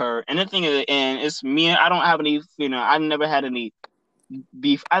her, and the thing is, and it's me, I don't have any, I never had any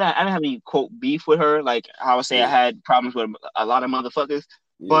beef. I didn't have any, quote, beef with her. Like, I would say I Yeah. had problems with a lot of motherfuckers.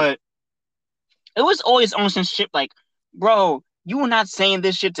 Yeah. But it was always on some shit like, bro, you were not saying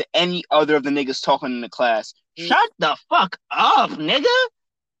this shit to any other of the niggas talking in the class. Yeah. Shut the fuck up, nigga.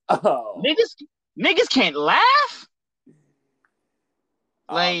 Oh. Niggas can't laugh.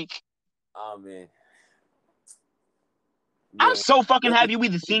 Like, oh man. I'm Yo, so fucking what happy we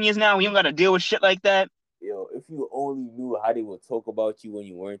the seniors now. We don't gotta deal with shit like that. yo, if you only knew how they would talk about you when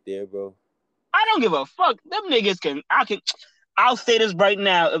you weren't there, bro. I don't give a fuck. Them niggas I'll say this right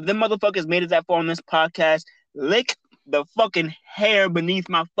now. If them motherfuckers made it that far on this podcast, lick the fucking hair beneath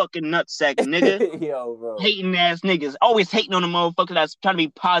my fucking nutsack, nigga. Yo, bro. Hating ass niggas. Always hating on the motherfucker that's trying to be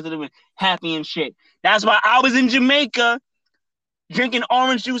positive and happy and shit. That's why I was in Jamaica drinking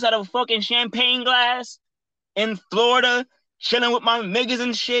orange juice out of a fucking champagne glass, in Florida chilling with my niggas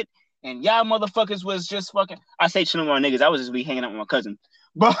and shit. And y'all motherfuckers was just fucking. I say chilling with my niggas. I was just be hanging out with my cousin.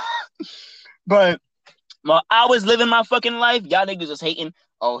 But while I was living my fucking life, y'all niggas was hating.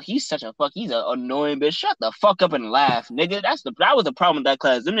 Oh, he's such a fuck. He's an annoying bitch. Shut the fuck up and laugh, nigga. That was the problem with that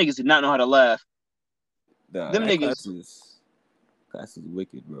class. Them niggas did not know how to laugh. Nah, Them that niggas. class is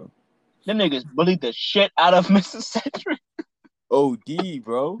wicked, bro. Them niggas bullied the shit out of Mrs. Cedric. OD,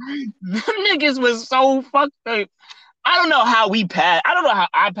 bro. Them niggas was so fucked up. I don't know how we passed. I don't know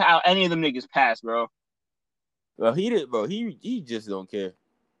how any of them niggas passed, bro. Well, he did, bro. He just don't care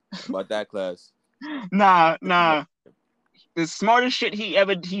about that class. Nah. The smartest shit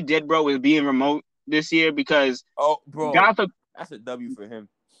he did, bro, was being remote this year because bro, that's a W for him.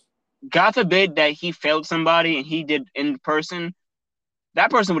 God forbid that he failed somebody and he did in person. That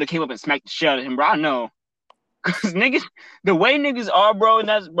person would have came up and smacked the shit out of him, bro. I know. Cause niggas, the way niggas are, bro, and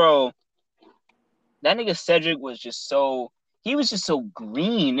that's, bro. That nigga Cedric was just so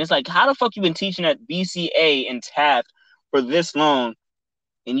green. It's like, how the fuck you been teaching at BCA and Taft for this long,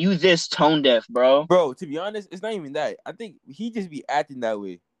 and you this tone deaf, bro? Bro, to be honest, it's not even that. I think he just be acting that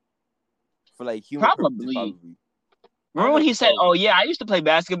way for like human purposes, probably. Remember when he said, "Oh yeah, I used to play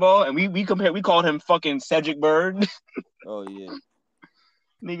basketball," and we called him fucking Cedric Bird. Oh yeah,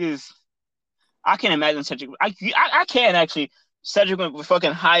 niggas. I can't imagine Cedric. I can't actually. Cedric with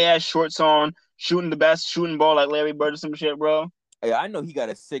fucking high ass shorts on, shooting ball like Larry Bird or some shit, bro. Hey, I know he got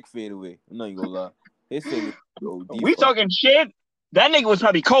a sick fadeaway. I'm not even gonna lie. His fadeaway. We talking shit. That nigga was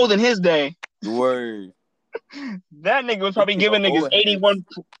probably cold in his day. Word. That nigga was probably giving niggas 81.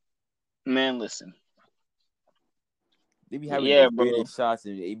 Man, listen. They be having the weirdest shots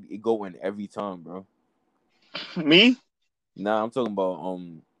and it go in every time, bro. Me? Nah, I'm talking about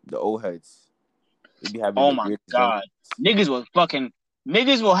the old heads. They be having oh my god, niggas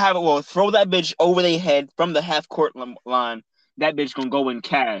will throw that bitch over their head from the half court line. That bitch gonna go in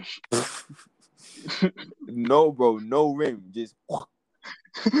cash. No, bro, no rim, just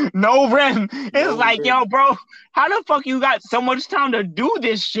no rim. It's like, rim. Yo, bro, how the fuck you got so much time to do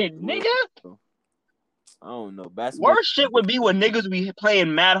this shit, nigga? I don't know. Basketball. Worst shit would be when niggas be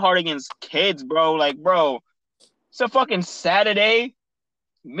playing mad hard against kids, bro. Like, bro, it's a fucking Saturday.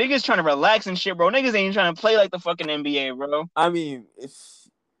 Niggas trying to relax and shit, bro. Niggas ain't trying to play like the fucking NBA, bro. I mean,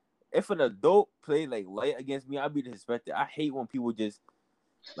 if an adult play like light against me, I'd be disrespected. I hate when people just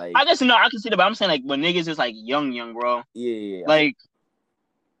like. I guess no, I can see that, but I'm saying like when niggas is like young, bro. Yeah. Like,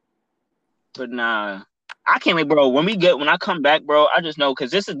 but nah, I can't wait, bro. When I come back, bro, I just know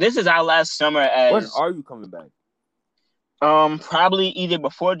because this is our last summer. When are you coming back? Probably either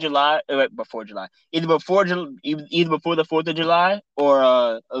before July, either before the 4th of July, or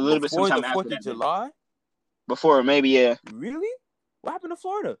a little bit sometime after that. Before the 4th of July? Before, maybe, yeah. Really? What happened to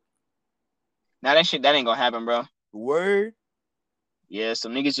Florida? Nah, that ain't gonna happen, bro. Word? Yeah, so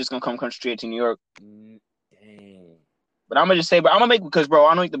niggas just gonna come straight to New York. Dang. But I'm gonna just say, but I'm gonna make because bro,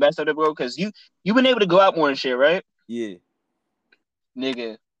 I know you the best of it, bro. Because you've been able to go out more and shit, right? Yeah.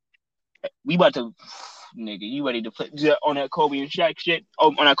 Nigga, we about to, nigga, you ready to put on that Kobe and Shaq shit?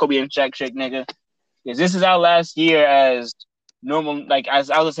 Oh, on that Kobe and Shaq shit, nigga. Because this is our last year as normal, like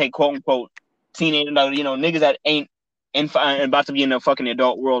as I would say, quote unquote, teenage, niggas that ain't about to be in the fucking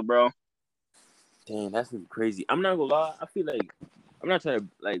adult world, bro. Damn, that's crazy. I'm not gonna lie. I feel like I'm not trying to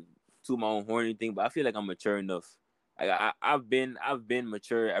like toot my own horn or anything, but I feel like I'm mature enough. Like I've been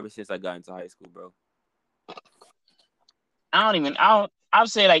mature ever since I got into high school, bro. I'll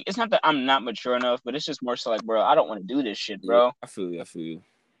say like it's not that I'm not mature enough, but it's just more so like, bro, I don't want to do this shit, Yeah, bro. I feel you.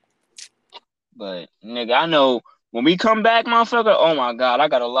 But nigga, I know when we come back, motherfucker. Oh my god, I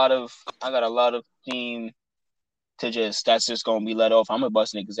got a lot of steam to that's just gonna be let off. I'm gonna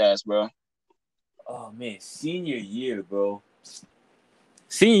bust niggas ass, bro. Oh man, senior year, bro.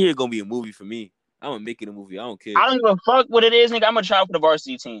 Senior year gonna be a movie for me. I'm gonna make it a movie. I don't care. I don't give a fuck what it is, nigga. I'm gonna try for the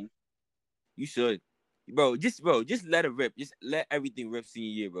varsity team. You should, bro. Just let it rip. Just let everything rip senior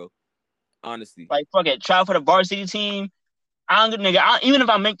year, bro. Honestly, Like fuck it, try for the varsity team. Even if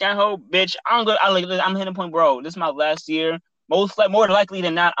I make that whole bitch, I'm hitting a point, bro. This is my last year. More likely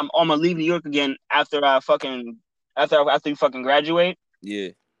than not, I'm gonna leave New York again after you fucking graduate. yeah.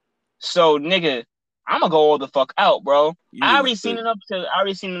 So nigga, I'm gonna go all the fuck out, bro. You really should. I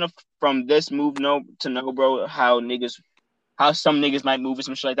already seen enough from this move to know, bro, how some niggas might move or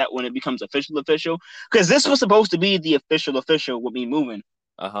some shit like that when it becomes official. Because this was supposed to be the official with me moving.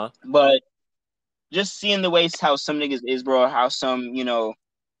 But just seeing the way how some niggas is, bro, how some, the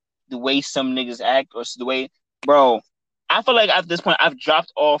way some niggas act or the way, bro, I feel like at this point I've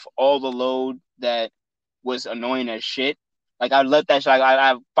dropped off all the load that was annoying as shit. Like I let that shit,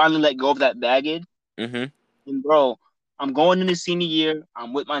 I finally let go of that baggage. Mm-hmm. And bro, I'm going into senior year.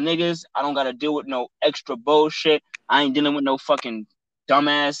 I'm with my niggas. I don't gotta deal with no extra bullshit. I ain't dealing with no fucking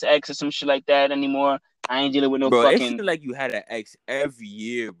dumbass ex or some shit like that anymore. I ain't dealing with no bro, fucking. It feels like you had an ex every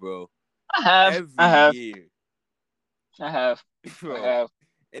year, bro. I have. Every year. I have. Bro. I have.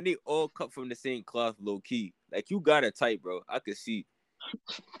 And they all cut from the same cloth, low key. Like you got a type, bro. I could see.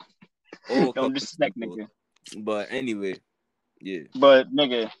 All Don't disrespect, nigga. But anyway, yeah. But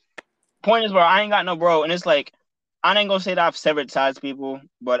nigga, point is, bro, I ain't got no bro, and it's like I ain't gonna say that I've severed ties, people,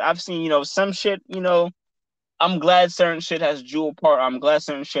 but I've seen, some shit, I'm glad certain shit has dual part. I'm glad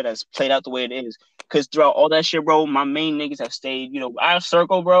certain shit has played out the way it is. Because throughout all that shit, bro, my main niggas have stayed, our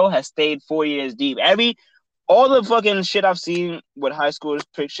circle, bro, has stayed 4 years deep. All the fucking shit I've seen with high schoolers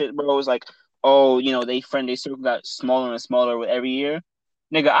pick shit, bro, is like, oh, they circle got smaller and smaller with every year.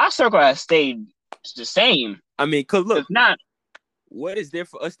 Nigga, our circle has stayed the same. I mean, cause look, if not, what is there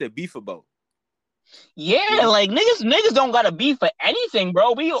for us to beef about? Yeah, like niggas don't gotta beef for anything,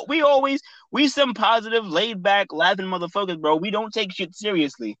 bro. We some positive, laid back, laughing motherfuckers, bro. We don't take shit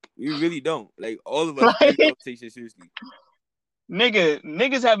seriously. We really don't. Like all of us really don't take shit seriously.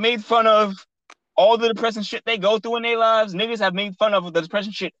 Niggas have made fun of all the depressing shit they go through in their lives. Niggas have made fun of the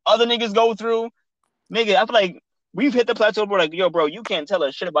depressing shit other niggas go through. Nigga, I feel like we've hit the plateau, bro. Like, yo, bro, you can't tell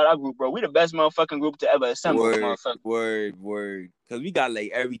us shit about our group, bro. We the best motherfucking group to ever assemble, motherfucker. Word. Cause we got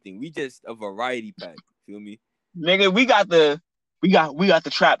like everything. We just a variety pack. Feel me? Nigga, we got the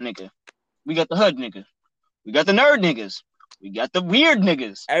trap nigga. We got the hood nigga. We got the nerd niggas. We got the weird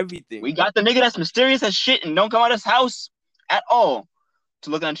niggas. Everything. We got the nigga that's mysterious as shit and don't come out of his house at all.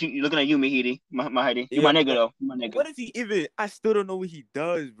 So looking at you, Mahidi. Mahidi. You my nigga though. You my nigga. What is he even? I still don't know what he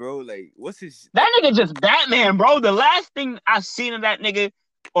does, bro. Like, what's his? That nigga just Batman, bro. The last thing I seen of that nigga,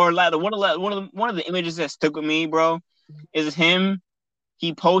 or like one of the images that stuck with me, bro, is him.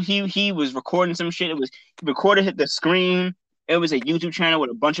 He was recording some shit. He recorded, hit the screen. It was a YouTube channel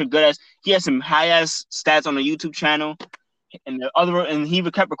with a bunch of good ass. He had some high ass stats on the YouTube channel, and he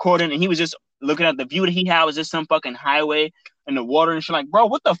kept recording, and he was just looking at the view that he had was just some fucking highway and the water and shit. Like, bro,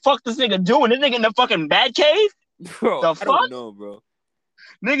 what the fuck this nigga doing? This nigga in the fucking bat cave? Bro, the fuck? I don't know, bro.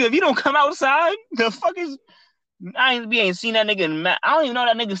 Nigga, if you don't come outside, the fuck is? We ain't seen that nigga in. I don't even know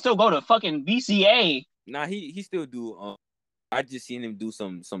that nigga still go to fucking BCA. Nah, he still do. I just seen him do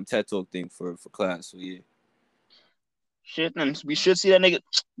some TED Talk thing for class. So yeah. Shit, and we should see that nigga.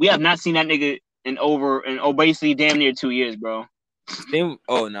 We have not seen that nigga in basically damn near 2 years, bro. Same.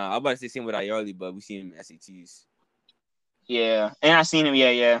 Oh no, I'm about to say same with Ayarli, but we seen him in SATs. Yeah, and I seen him.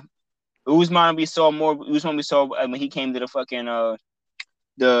 Yeah. Usman we saw when he came to the fucking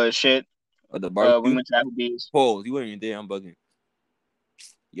the shit. The barbecue. We went to Applebee's. Pause. You weren't even there. I'm bugging.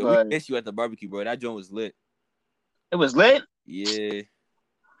 Yo, we missed you at the barbecue, bro. That joint was lit. It was lit? Yeah.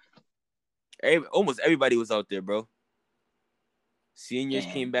 Almost everybody was out there, bro. Seniors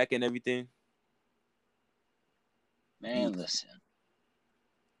came back and everything. Man, listen.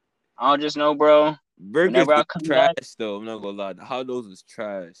 I just know, bro. Burgers Whenever I was come trash back, though. I'm not gonna lie. The hot dogs was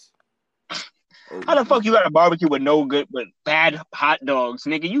trash. Oh, how the fuck you got a barbecue with no good, with bad hot dogs,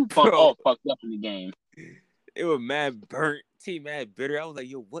 nigga? You bro, all fucked up in the game. it was mad burnt, mad bitter. I was like,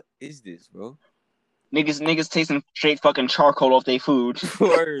 yo, what is this, bro? Niggas tasting straight fucking charcoal off their food.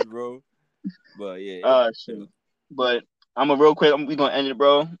 Word, bro. But yeah. Shit. But we gonna end it,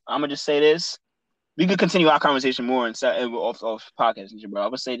 bro. I'm gonna just say this. We could continue our conversation more and off podcast and shit, bro. I'm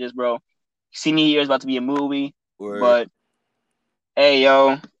gonna say this, bro. Senior year is about to be a movie, but hey,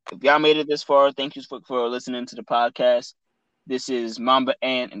 yo, if y'all made it this far, thank you for listening to the podcast. This is Mamba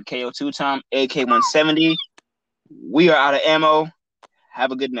Ant and KO2 Tom, AK170. We are out of ammo.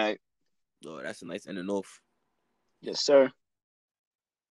 Have a good night. Oh, that's a nice end of north. Yes, sir.